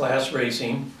doing class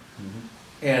racing,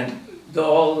 and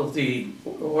all of the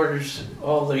orders,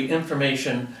 all the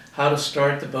information, how to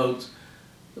start the boats.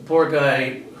 The poor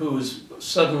guy who was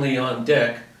suddenly on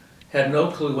deck had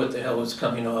no clue what the hell was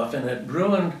coming off, and it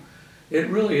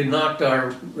really knocked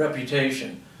our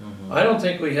reputation. Mm-hmm. I don't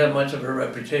think we have much of a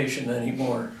reputation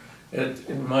anymore.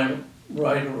 Am I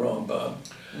right or wrong, Bob?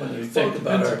 When you think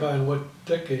about depends our... upon what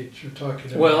decade you're talking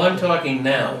about. Well, I'm talking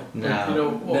now. Now. You know,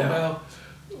 well, Now. now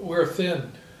we're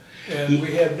thin, and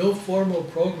we have no formal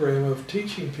program of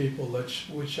teaching people,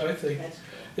 which I think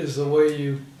is the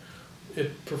way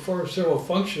it performs several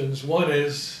functions. One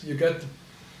is you got the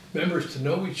members to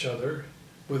know each other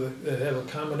that have a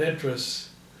common interest,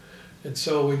 and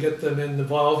so we get them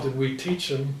involved and we teach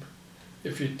them.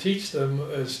 If you teach them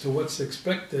as to what's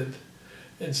expected,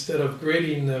 instead of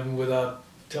grading them without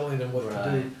telling them what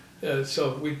to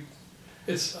do.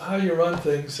 It's how you run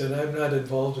things, and I'm not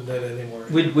involved in that anymore.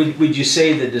 Would you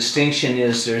say the distinction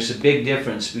is there's a big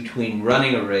difference between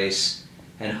running a race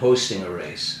and hosting a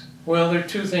race? Well, there are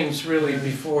two things really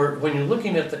before, when you're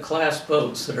looking at the class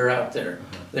boats that are out there,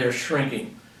 they're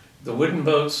shrinking. The wooden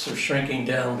boats are shrinking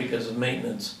down because of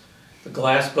maintenance. The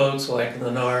glass boats like the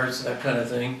NARS, that kind of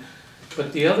thing.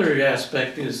 But the other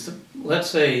aspect is, let's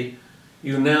say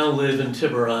you now live in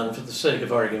Tiburon for the sake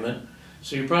of argument,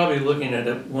 so you're probably looking at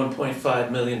a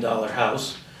 $1.5 million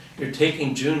house. You're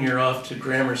taking Junior off to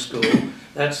grammar school,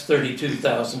 that's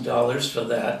 $32,000 for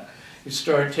that. You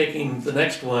start taking the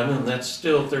next one, and that's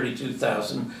still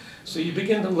 $32,000. So you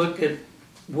begin to look at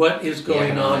what is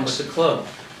going on with the club.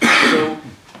 So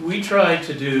we try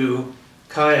to do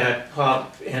kayak,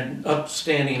 pop, and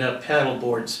standing up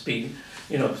paddleboard speed,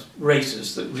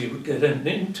 races that we would get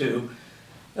into.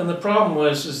 And the problem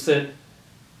is that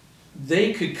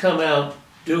they could come out,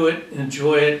 do it,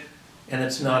 enjoy it, and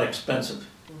it's not expensive.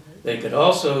 They could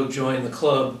also join the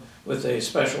club with a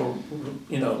special,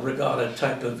 regatta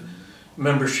type of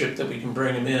membership that we can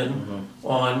bring them in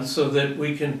on, so that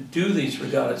we can do these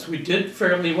regattas. We did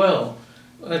fairly well.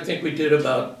 I think we did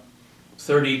about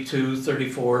 32,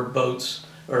 34 boats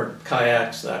or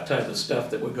kayaks, that type of stuff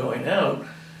that were going out.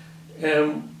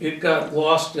 And it got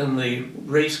lost in the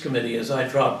race committee as I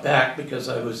dropped back because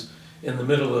I was in the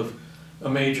middle of a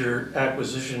major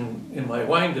acquisition in my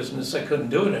wine business. I couldn't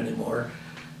do it anymore.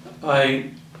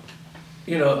 I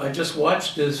just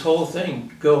watched this whole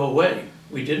thing go away.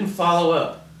 We didn't follow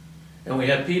up. And we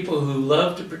have people who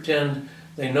love to pretend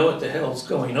they know what the hell's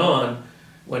going on,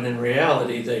 when in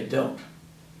reality they don't.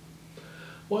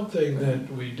 One thing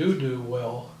that we do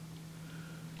well,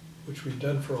 which we've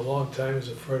done for a long time, is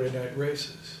the Friday night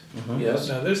races. Yes.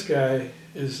 Now this guy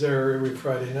is there every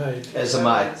Friday night. As am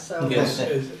I. So, Yes.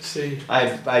 See,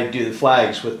 I do the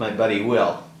flags with my buddy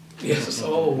Will. Yes.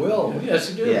 oh, Will, Yes,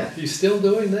 you do. Yeah. he's still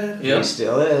doing that? Yep. He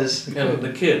still is. And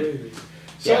the kid. Gravy.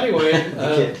 So Yeah. anyway,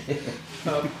 The kid.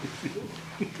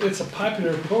 it's a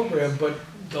popular program, but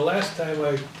the last time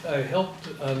I helped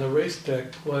on the race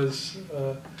deck was,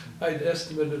 I'd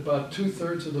estimated about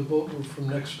 2/3 of the boat were from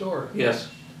next door. Yes.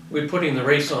 We're putting the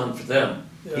race on for them.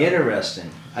 Yeah. Interesting.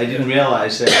 I didn't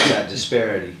realize that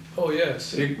disparity. Oh,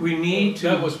 yes. We need to...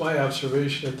 That was my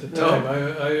observation at the No. time.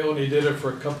 I only did it for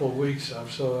a couple of weeks,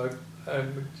 so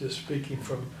I'm just speaking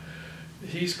from,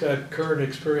 he's got current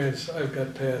experience, I've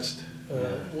got past.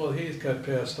 Well, he's got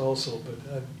past also,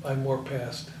 but I'm more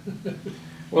past.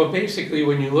 Well, basically,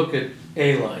 when you look at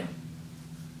A-Line,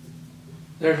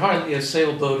 there's hardly a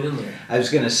sailboat in there. I was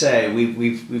going to say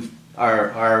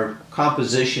our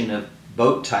composition of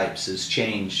boat types has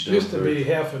changed. Used to over- be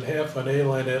half and half on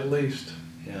A-line at least.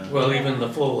 Yeah. Well, even the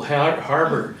full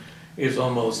harbor is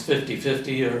almost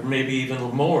 50-50, or maybe even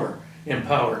more in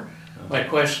power. My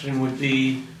question would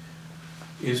be,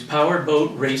 is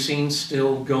powerboat racing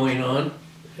still going on?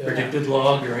 Yeah. Predicted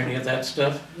log or any of that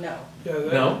stuff? No, Yeah,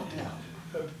 that- No? no.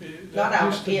 that Not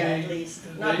out used to here, be- at least.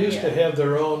 Not They used to here. have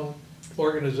their own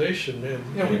organization and.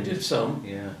 Yeah, we did some.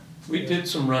 Yeah. We did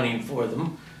some running for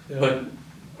them, Yeah.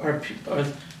 but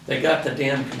they got the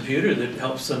damn computer that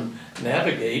helps them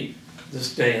navigate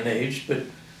this day and age, but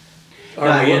No,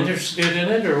 are we well- interested in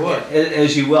it or what?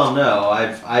 As you well know,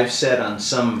 I've sat on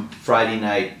some Friday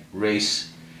night races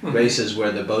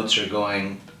where the boats are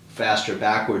going faster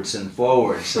backwards than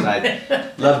forwards, and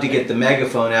I'd love to get the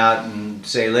megaphone out and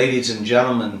say, ladies and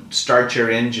gentlemen, start your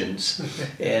engines,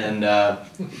 and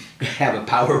have a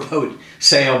powerboat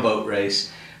sailboat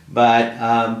race. But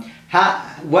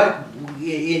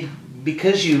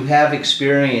because you have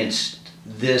experienced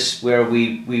this, where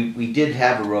we did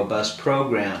have a robust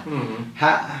program, Mhm.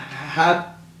 how,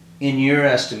 in your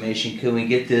estimation, can we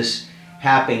get this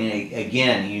happening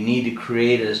again? You need to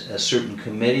create a certain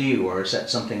committee, or is that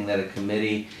something that a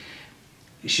committee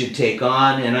should take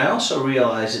on? And I also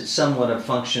realize it's somewhat a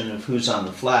function of who's on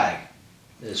the flag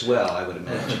as well, I would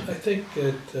imagine. I think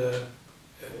that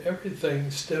everything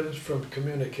stems from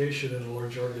communication in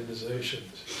large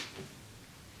organizations.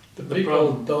 The The people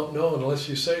problem- don't know unless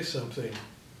you say something.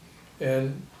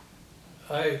 And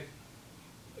of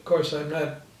course,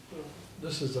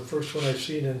 this is the first one I've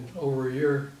seen in over a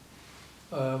year.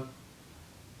 I'm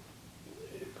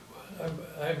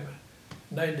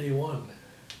 91.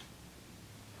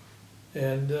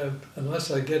 And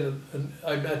unless I get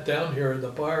I'm not down here in the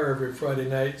bar every Friday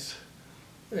nights,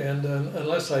 and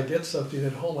unless I get something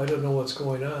at home, I don't know what's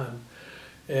going on.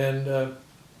 And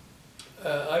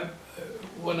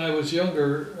when I was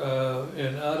younger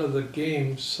and out of the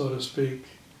game, so to speak,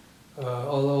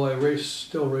 although I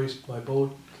still raced my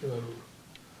boat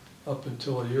up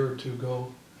until a year or two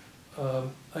ago,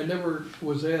 I never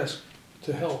was asked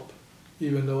to help,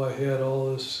 even though I had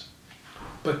all this.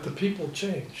 But the people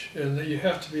change, and you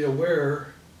have to be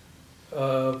aware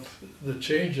of the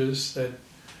changes, that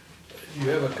you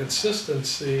have a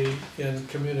consistency in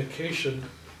communication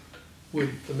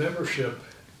with the membership,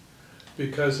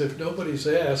 because if nobody's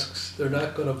asked, they're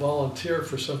not going to volunteer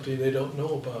for something they don't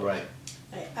know about. Right.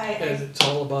 And it's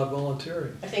all about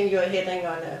volunteering. I think you're hitting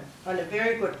on a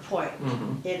very good point.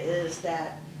 Mhm. It is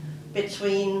that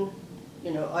between,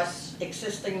 us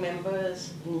existing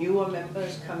members, newer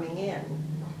members coming in,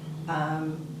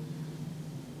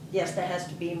 yes, there has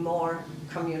to be more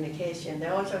communication.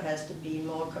 There also has to be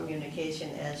more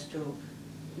communication as to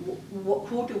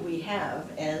who do we have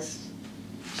as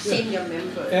senior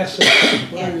members.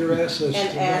 Assets, what are your assets? And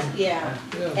to ask, run? yeah,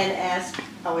 Yeah. and ask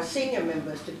our senior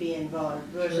members to be involved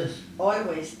versus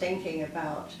always thinking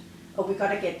about, oh, we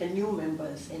gotta get the new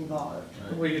members involved.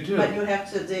 Well, you do. But you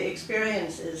have to, the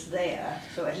experience is there,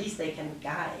 so at least they can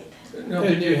guide. No,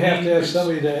 but And you have to have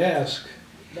somebody to ask,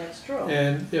 That's true.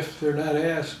 and if they're not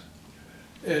asked,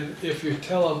 and if you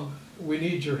tell them, we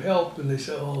need your help, and they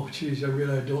say, oh, geez, I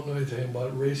really don't know anything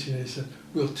about racing, they said,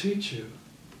 we'll teach you.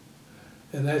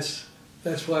 And that's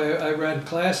why I ran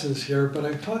classes here, but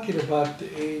I'm talking about the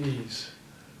 80s.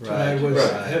 When I was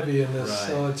heavy in this,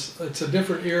 so it's a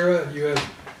different era.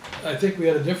 I think we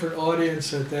had a different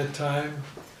audience at that time,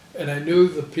 and I knew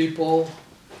the people.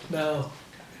 Now,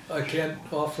 I can't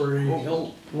offer any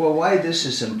help. Well, why this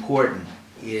is important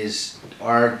is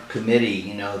our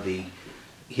committee, the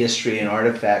History and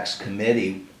Artifacts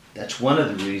Committee, that's one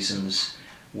of the reasons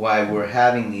why we're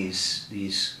having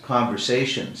these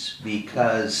conversations,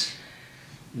 because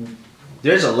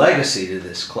there's a legacy to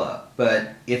this club.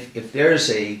 But if there's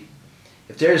a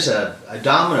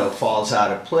domino falls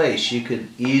out of place, you could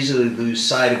easily lose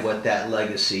sight of what that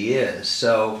legacy is.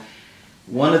 So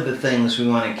one of the things we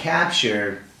want to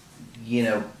capture,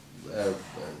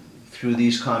 through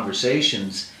these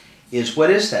conversations, is what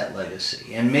is that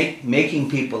legacy, and making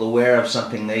people aware of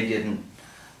something they didn't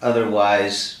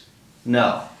otherwise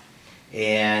know.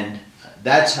 And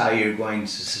that's how you're going to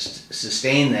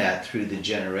sustain that through the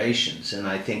generations. And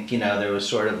I think, there was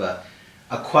sort of a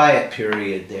quiet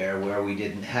period there where we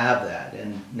didn't have that.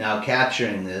 And now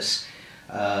capturing this,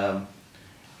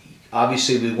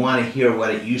 obviously we want to hear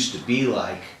what it used to be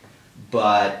like,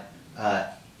 but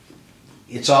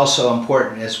it's also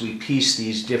important as we piece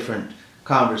these different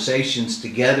conversations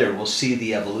together, we'll see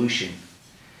the evolution.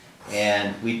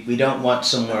 And we don't want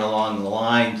somewhere along the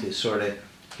line to sort of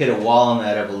hit a wall in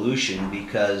that evolution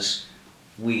because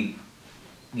we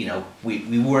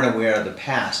weren't aware of the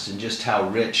past and just how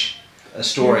rich a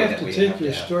story that we have. You have to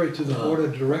take your story to the board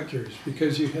of directors,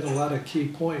 because you hit a lot of key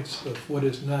points of what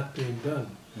is not being done.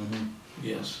 Mm-hmm.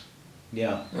 Yes,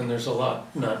 Yeah. and there's a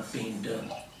lot not being done.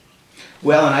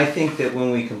 Well, and I think that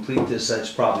when we complete this,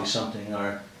 that's probably something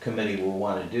our committee will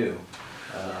want to do.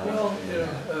 Well,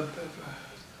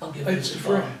 I'll give I, this to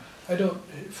for, Bob. I don't,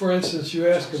 for instance, you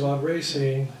ask about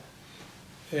racing,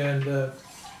 and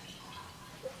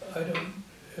I don't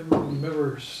ever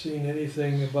remember seeing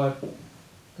anything about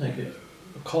Thank you.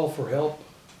 a call for help,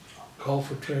 call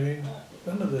for training,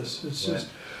 none of this. It's just,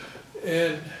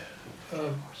 and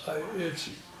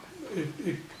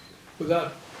it,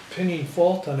 without pinning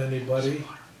fault on anybody,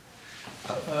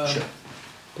 Sure.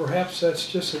 perhaps that's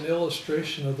just an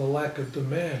illustration of the lack of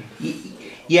demand.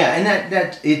 Yeah, and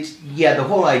the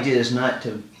whole idea is not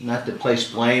to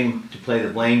place blame, to play the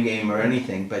blame game or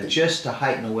anything, but just to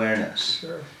heighten awareness.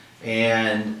 Sure.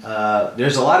 And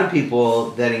there's a lot of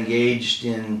people that engaged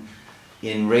in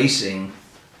racing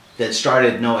that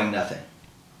started knowing nothing.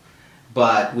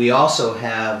 But we also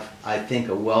have, I think,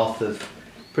 a wealth of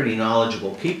pretty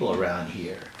knowledgeable people around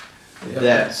here.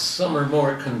 That Some are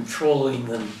more controlling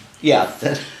than, you have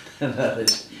that's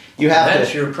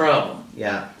to. your problem.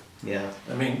 Yeah.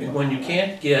 I mean, when you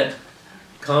can't get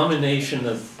combination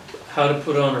of how to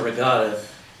put on a regatta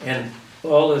and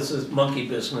all this is monkey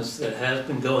business that has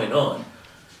been going on,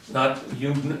 not,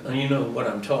 you know what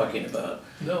I'm talking about.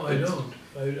 No, I don't.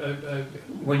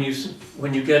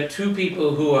 When you get two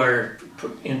people who are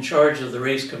in charge of the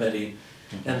race committee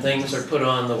and things are put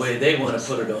on the way they want to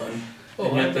put it on,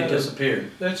 and yet they disappear.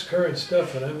 That's current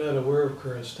stuff, and I'm not aware of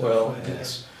current stuff. Well,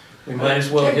 we might as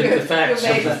well hit the facts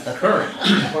of the current.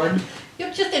 Pardon?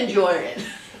 You just enjoy it.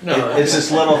 No, It's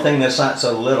this little thing that's not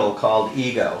so little called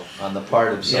ego on the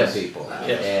part of some Yes. people.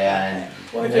 Yes. And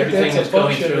Well, I and think everything that's that's a going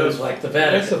function through of, is like the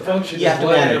that's the Vatican. function You have of to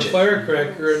lighting a manage it.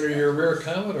 firecracker under your rear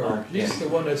Commodore. Oh, He's yeah. the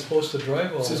one that's supposed to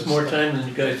drive all This this is more stuff. time than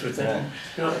you guys were thinking.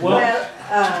 Well,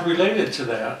 Well, related to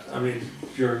that, I mean,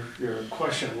 your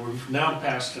question, we've now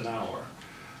passed an hour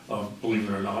of, believe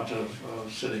it or not,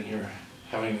 of sitting here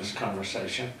having this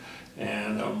conversation.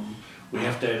 And we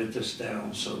have to edit this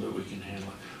down so that we can handle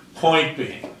it. Point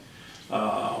being,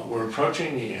 we're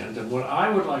approaching the end, and what I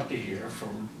would like to hear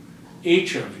from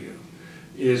each of you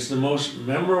is the most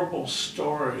memorable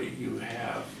story you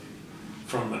have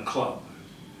from the club.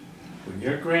 When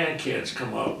your grandkids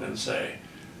come up and say,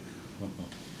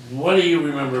 what do you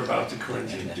remember about the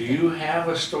Corinthian? Do you have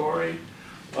a story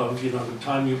of, the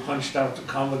time you punched out the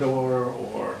Commodore,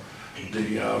 or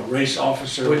the race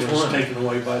officer Which was one? taken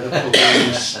away by the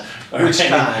police? Or Which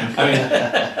time?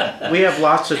 I mean, We have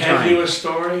lots of have you time. a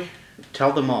story?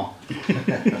 Tell them all.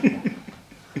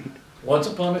 Once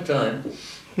upon a time,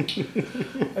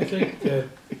 I think that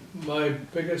my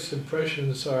biggest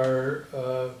impressions are,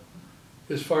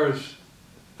 as far as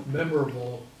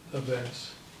memorable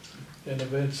events and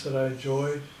events that I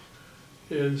enjoyed,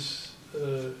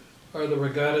 are the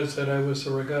regattas that I was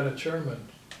the regatta chairman.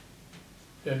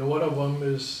 And one of them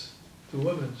is the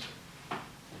women's.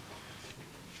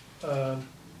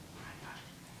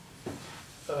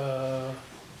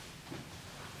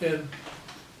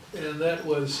 And that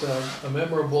was a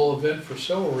memorable event for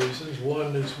several reasons.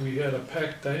 One is we had a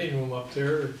packed dining room up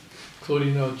there,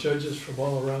 including judges from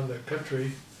all around the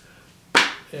country.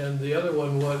 And the other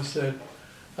one was that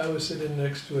I was sitting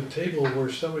next to a table where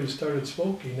somebody started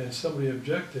smoking and somebody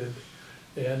objected.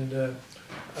 And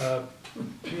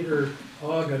Peter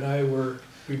Hogg and I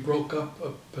we broke up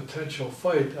a potential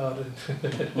fight out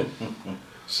in,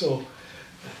 so,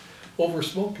 over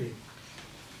smoking.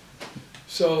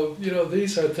 So,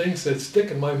 these are things that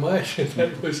stick in my mind. And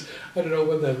that was, I don't know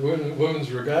when that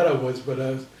women's regatta was, but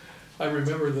I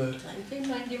remember the,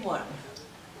 1991.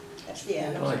 That's the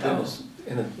end. oh my goodness,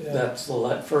 and that's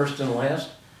the first and last?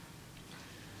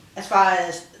 As far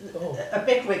as Oh. a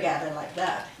big regatta like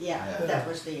that, yeah, Yeah. that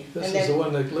was the. this and is the then-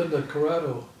 one that Linda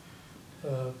Corrado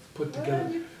put Well, together.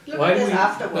 you look Why at do this we-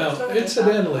 afterwards. Now, look at this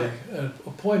incidentally, afterwards. a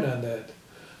point on that.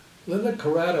 Linda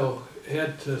Corrado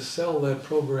had to sell that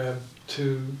program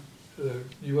to the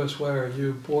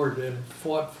USYRU board and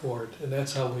fought for it, and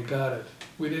that's how we got it.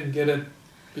 We didn't get it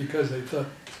because they thought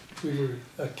we were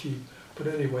a key. But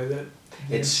anyway, that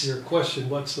to answer your question,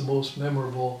 what's the most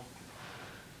memorable?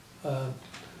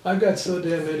 I've got so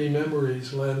damn many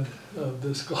memories, Len, of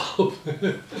this club.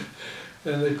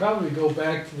 And they probably go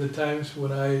back to the times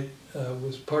when I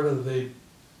was part of the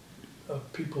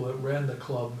people that ran the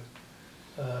club,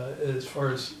 as far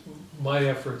as my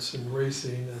efforts in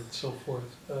racing and so forth.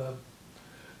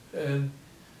 And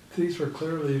these were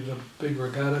clearly the big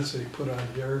regattas they put on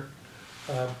here.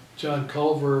 John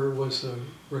Culver was the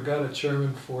regatta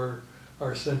chairman for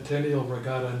our centennial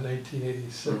regatta in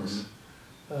 1986.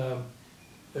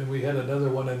 And we had another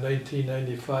one in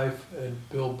 1995, and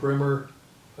Bill Brimmer,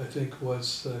 I think,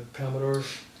 was Commodore.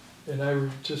 And I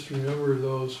just remember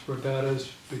those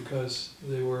regattas because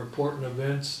they were important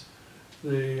events.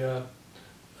 They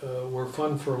were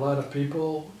fun for a lot of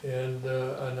people, and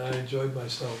I enjoyed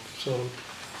myself. So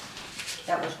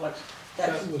That was what,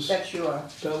 That was- that's your,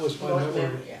 that was my Most memory.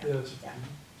 memory, yeah. Yes. yeah.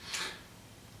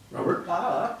 Robert?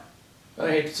 Bob, I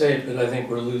hate to say it, but I think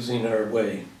we're losing our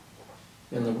way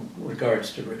in the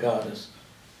regards to regattas.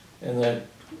 And that,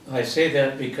 I say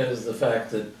that because of the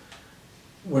fact that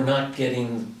we're not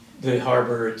getting the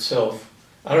harbor itself.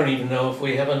 I don't even know if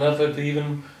we have enough of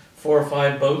even 4 or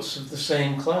 5 boats of the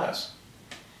same class.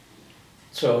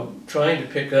 So trying to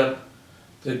pick up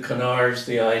the canards,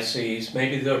 the ICs,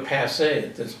 maybe they're passé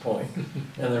at this point.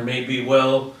 And there may be,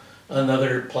 well,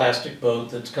 another plastic boat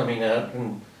that's coming out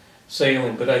and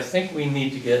sailing. But I think we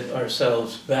need to get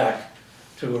ourselves back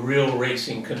to a real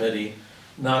racing committee,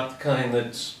 not the kind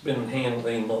that's been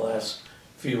handling the last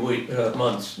few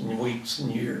months and weeks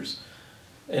and years.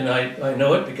 And I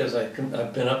know it because I've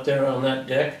been up there on that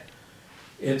deck.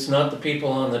 It's not the people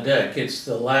on the deck, it's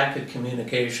the lack of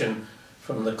communication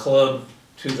from the club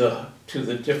to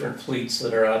the different fleets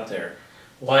that are out there.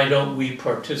 Why don't we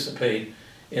participate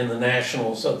in the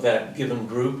nationals of that given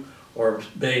group or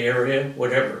Bay Area,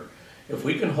 whatever? If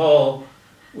we can haul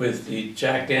with the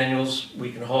Jack Daniels,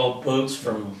 we can haul boats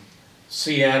from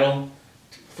Seattle,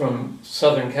 from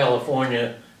Southern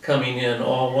California, coming in,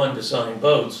 all one design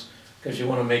boats, because you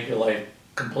want to make your life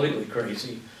completely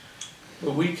crazy.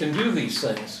 But we can do these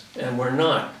things, and we're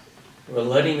not. We're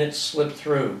letting it slip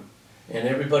through, and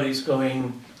everybody's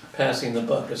passing the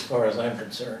buck as far as I'm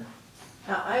concerned.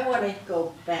 now I want to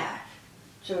go back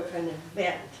to an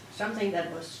event, something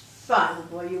that was fun,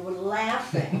 where you were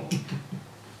laughing.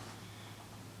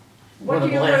 What do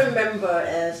When you I'm laughing- remember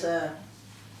as a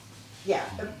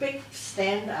big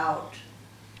standout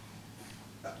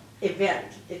event?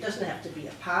 It doesn't have to be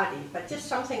a party, but just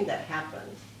something that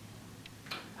happened.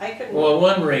 I can. Well,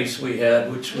 one race we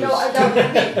had, which was... No, I don't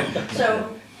mean.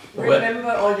 So, What?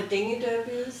 remember all the dinghy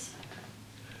derbies?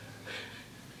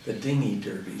 The dinghy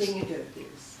derbies. Dinghy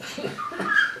derbies.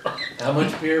 How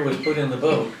much beer was put in the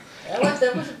boat? That was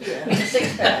a beer, a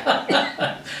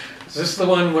 6-pack. Is this the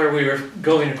one where we were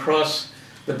going across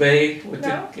the bay with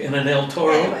No. in an El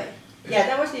Toro? Anyway, yeah,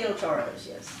 that was the El Toros,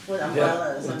 yes, with Yeah,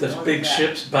 umbrellas with and this all big of that.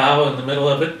 ship's bow in the middle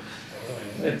of it.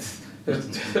 It's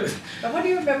But what do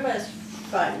you remember as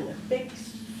fun? Big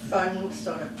fun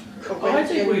sort of I think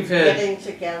convention, we've had- getting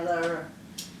together.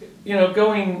 you know,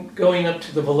 going up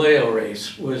to the Vallejo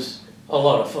race was a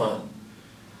lot of fun.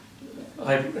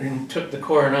 I took the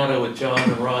Coronado with John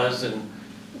and Roz and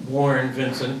Warren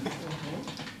Vincent,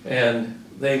 and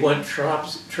they went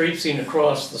traipsing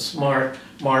across the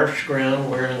marsh ground,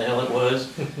 where in the hell it was,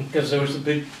 because there was a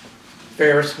big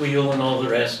Ferris wheel and all the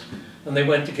rest, and they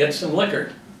went to get some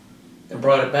liquor and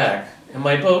brought it back. And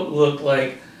my boat looked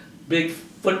like big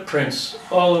footprints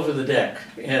all over the deck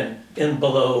and in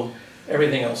below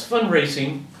everything else. Fun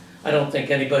racing. I don't think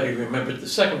anybody remembered the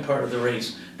second part of the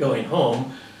race going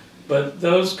home, but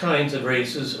those kinds of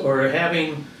races, or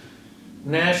having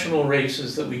national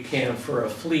races that we can for a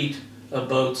fleet of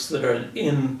boats that are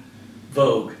in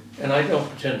vogue. And I don't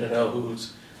pretend to know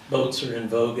whose boats are in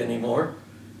vogue anymore.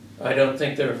 I don't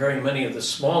think there are very many of the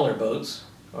smaller boats.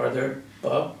 Are there,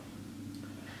 Bob?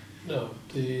 No,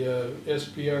 the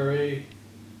SBRA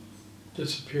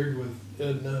disappeared with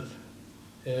Edna,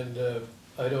 and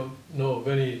I don't know of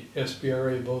any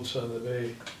SBRA boats on the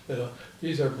bay. You know,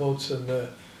 these are boats in the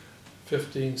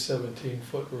 15, 17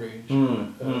 foot range.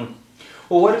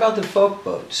 Well, what about the folk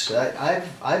boats?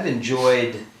 I've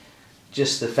enjoyed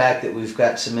just the fact that we've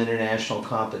got some international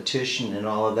competition and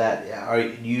all of that.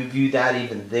 Do you view that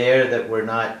even there, that we're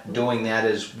not doing that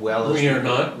as well as We are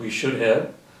not. We should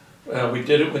have. We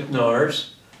did it with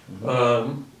NARS.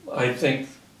 I think,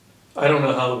 I don't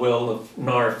know how well the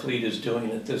NAR fleet is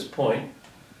doing at this point.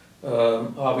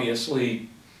 Obviously,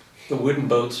 the wooden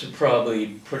boats are probably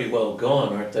pretty well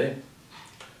gone, aren't they?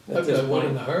 At I've this got one in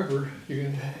point. the harbor. You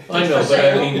can, I know, For but I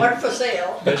sale, mean, one for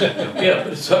sale. yeah,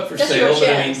 but it's up for Just sale. your But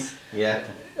I mean, chance. Yeah.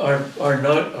 are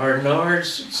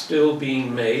NARS still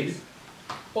being made?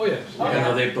 oh yes. Oh, You yeah.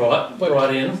 know, they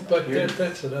brought in. But here.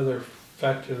 that's another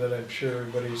factor that I'm sure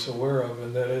everybody's aware of,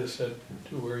 and that is that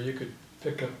to where you could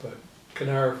pick up a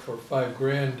Canar for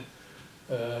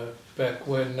 $5,000 back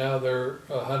when. Now they're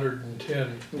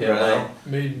 110, Yeah, Right. well,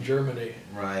 made in Germany,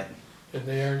 Right. and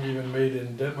they aren't even made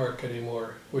in Denmark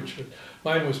anymore.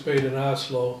 Mine was made in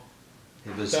Oslo.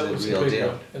 It was That the was real the big deal.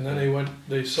 one. And then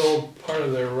they sold part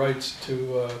of their rights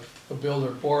to a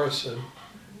builder, Borison,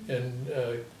 in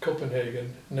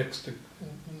Copenhagen,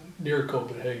 near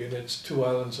Copenhagen. It's 2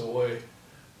 islands away.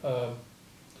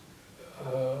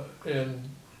 And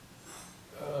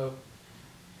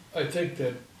I think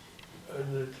that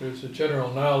there's a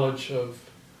general knowledge of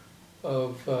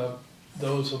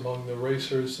those among the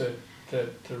racers that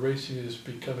the racing is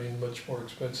becoming much more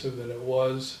expensive than it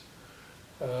was.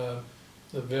 The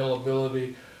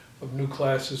availability of new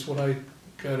classes. When I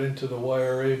got into the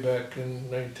YRA back in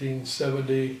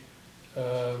 1970,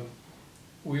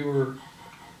 we were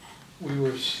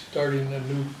starting a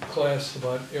new class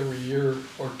about every year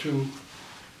or two,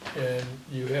 and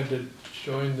you had to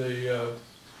join the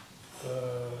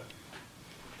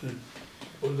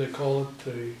what do they call it?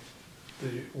 The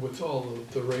with all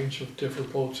the range of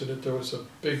different boats in it. There was a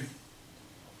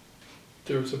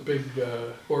big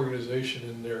organization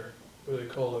in there. What do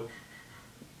they call it?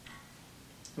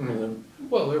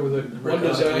 Well, there were the One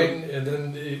Design, and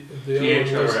then the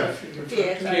other one was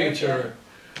PHR.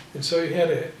 And so you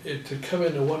had to come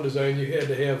into One Design, you had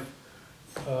to have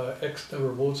X number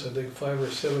of boats, I think 5 or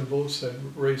 7 boats that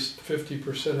raced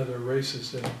 50% of their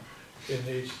races in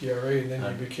the HDRA, and then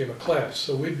you became a class.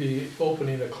 So we'd be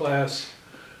opening a class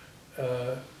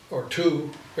or 2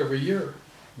 every year.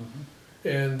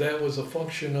 And that was a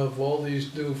function of all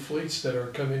these new fleets that are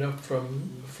coming up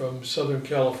from Southern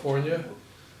California,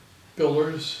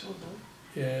 builders,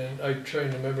 and I'm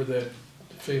trying to remember that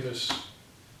famous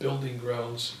building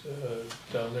grounds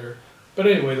down there. But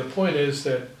anyway, the point is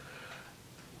that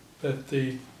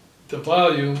the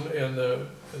volume and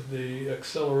the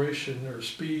acceleration or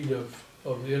speed of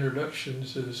the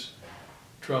introductions is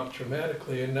dropped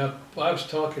dramatically. And now Bob's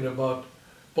talking about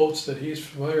boats that he's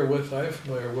familiar with, I'm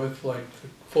familiar with, like the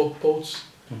folk boats.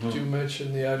 You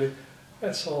mentioned the idea.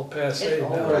 That's all passé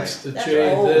now. Right. It's the That's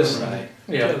J old. this. Right.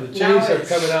 Yeah, the Now J's are it's-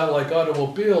 coming out like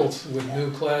automobiles with new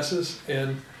classes,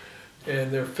 and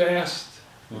they're fast,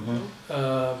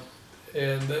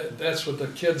 and that's what the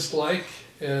kids like,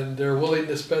 and they're willing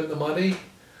to spend the money,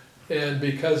 and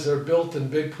because they're built in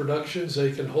big productions,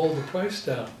 they can hold the price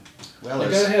down. Well, You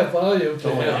gotta have volume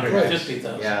to Only have price.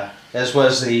 150,000. yeah, as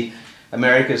was the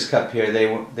America's Cup here. They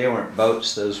weren't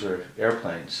boats; those were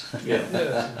airplanes. Yeah.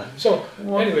 Yeah. So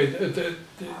anyway,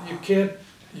 you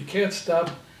can't stop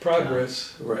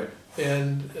progress. Right.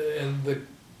 And the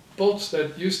boats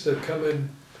that used to come in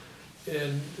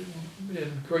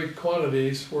great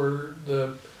quantities were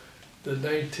the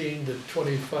 19 to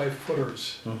 25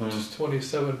 footers, which is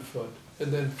 27 foot,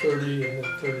 and then 30, and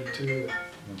then 32.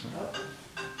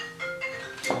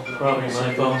 Probably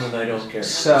my phone and I don't care.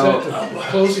 So, Is that the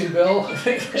closing bell?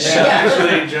 Yeah,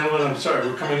 actually, gentlemen, I'm sorry,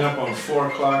 we're coming up on 4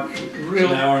 o'clock, it's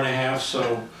an hour and a half,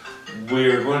 so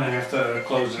we're going to have to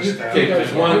close this down. Okay,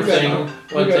 there's one You've got- thing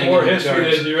You've got more in history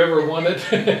regards- than you ever wanted.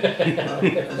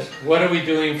 What are we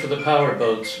doing for the power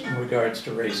boats in regards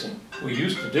to racing? We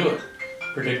used to do it,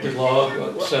 predicted log,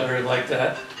 et cetera, like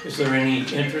that. Is there any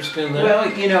interest in that?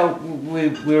 well, you know,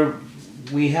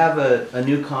 we have a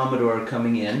new Commodore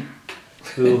coming in,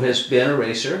 who has been a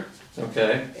racer,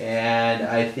 Okay, and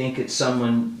I think it's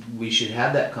someone we should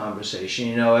have that conversation.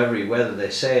 You know, whether they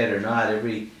say it or not,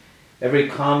 every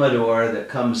Commodore that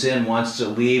comes in wants to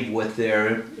leave with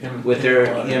their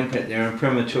imprint, their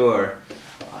imprimatur,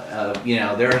 you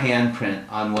know, their handprint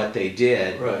on what they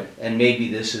did. right. And maybe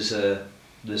this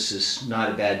is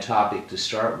not a bad topic to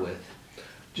start with,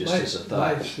 just as a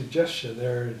thought. My suggestion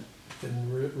there,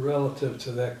 relative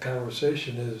to that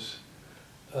conversation, is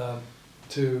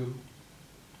to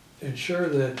ensure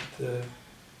that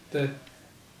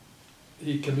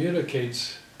he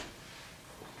communicates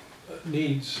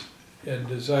needs and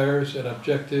desires and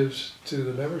objectives to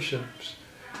the memberships,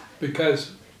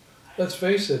 because let's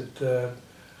face it,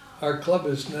 our club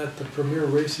is not the premier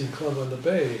racing club on the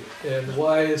bay. And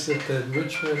why is it that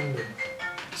Richmond and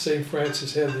St.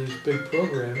 Francis have these big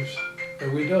programs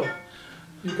and we don't?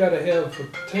 You got to have a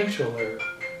potential there,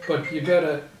 but you got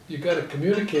to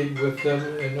communicate with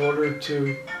them in order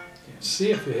to see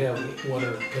if you have one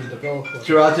or can develop one.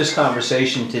 Throughout this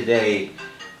conversation today,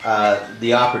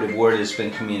 the operative word has been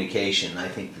communication. I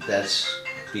think that's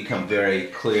become very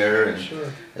clear, and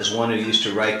Sure. as one who used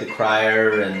to write the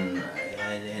crier, and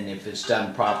if it's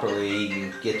done properly,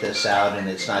 you get this out, and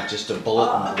it's not just a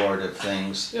bulletin board of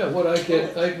things. Yeah, what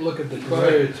I look at the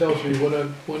crier, it tells me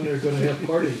when they're going to have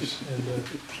parties, and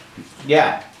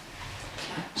Yeah.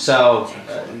 So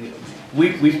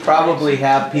we probably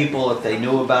have people, if they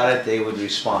knew about it, they would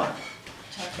respond.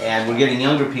 And we're getting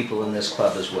younger people in this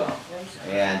club as well.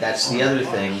 And that's the other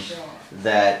thing,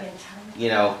 that, you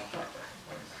know,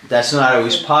 that's not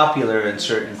always popular in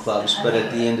certain clubs, but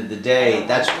at the end of the day,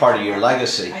 that's part of your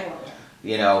legacy.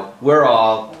 You know, we're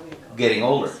all getting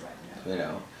older, you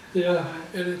know. yeah,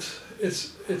 and it's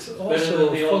Better also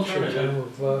than the a function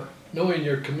alternative. knowing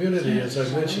your community, as I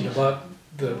mentioned about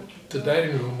the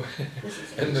dining room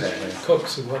and the Exactly.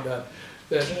 cooks and whatnot,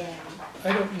 that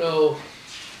I don't know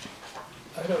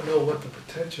what the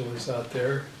potential is out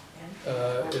there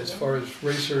as far as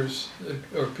racers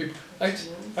or people.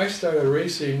 I started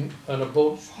racing on a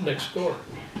boat next door.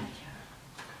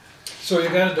 So you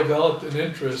gotta develop an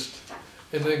interest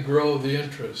and then grow the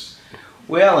interest.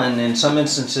 Well, and in some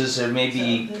instances, there may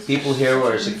be people here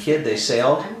where as a kid they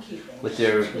sailed with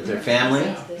their family,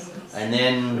 and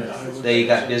then they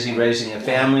got busy raising a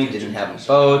family, didn't have a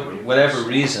boat, or whatever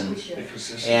reason,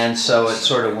 and so it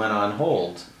sort of went on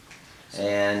hold.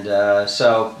 And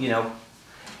so, you know,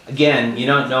 again, you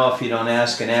don't know if you don't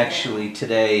ask, and actually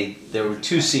today there were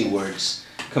two C words,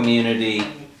 community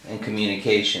and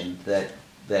communication,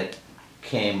 that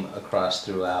came across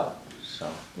throughout.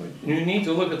 So. You need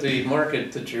to look at the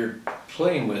market that you're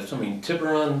playing with. I mean,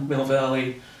 Tiburon, Mill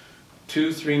Valley,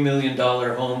 $2–3 million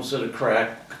homes at a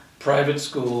crack, private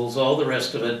schools, all the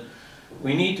rest of it.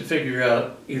 We need to figure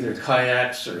out either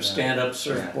kayaks or stand-up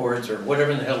surfboards or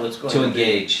whatever in the hell it's going to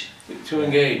engage. To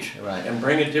engage. Right. And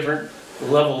bring a different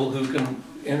level who can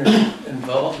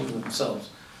involve themselves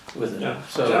with it. Yeah.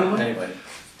 So Gentlemen, anyway.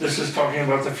 this is talking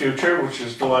about the future, which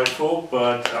is delightful,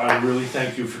 but I really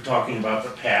thank you for talking about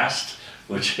the past,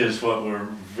 which is what we're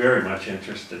very much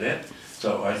interested in.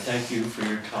 So I thank you for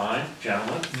your time,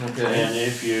 gentlemen. Okay. And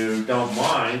if you don't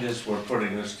mind, as we're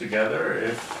putting this together,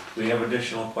 if we have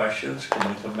additional questions, can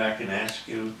we come back and ask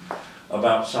you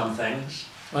about some things?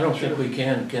 I don't think we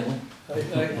can we?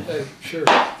 Sure.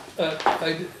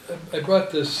 I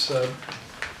brought this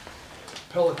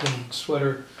Pelican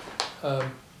sweater,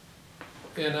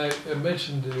 and I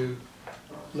mentioned to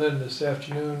Lynn this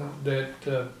afternoon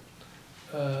that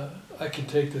I can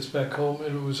take this back home,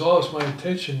 and it was always my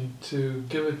intention to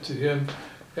give it to him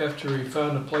after he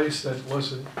found a place that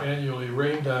wasn't annually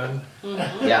rained on.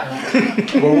 Yeah,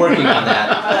 we're working on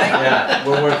that. Yeah,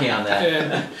 we're working on that.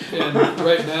 And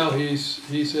right now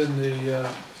he's in the.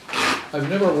 I've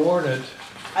never worn it.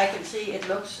 I can see it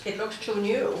looks too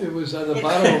new. It was on the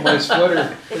bottom of my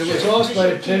sweater. It was always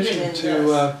my intention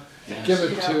to give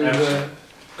it to the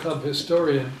club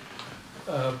historian.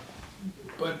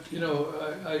 But you know,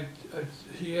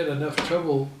 he had enough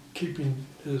trouble keeping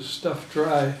his stuff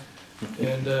dry,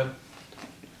 and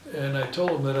I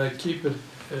told him that I'd keep it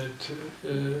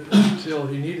until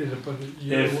he needed it. But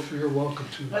you're welcome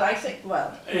to. Well, I think,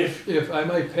 well, If I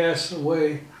might pass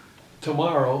away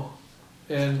tomorrow,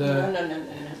 and no.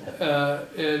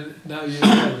 and now you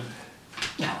have it.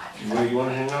 Where you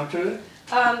wanna hang on to it?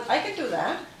 I could do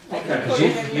that. I could Okay. put You,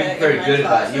 it in you're the- very in my good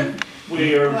about it. closet.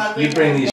 We are. Well, You bring these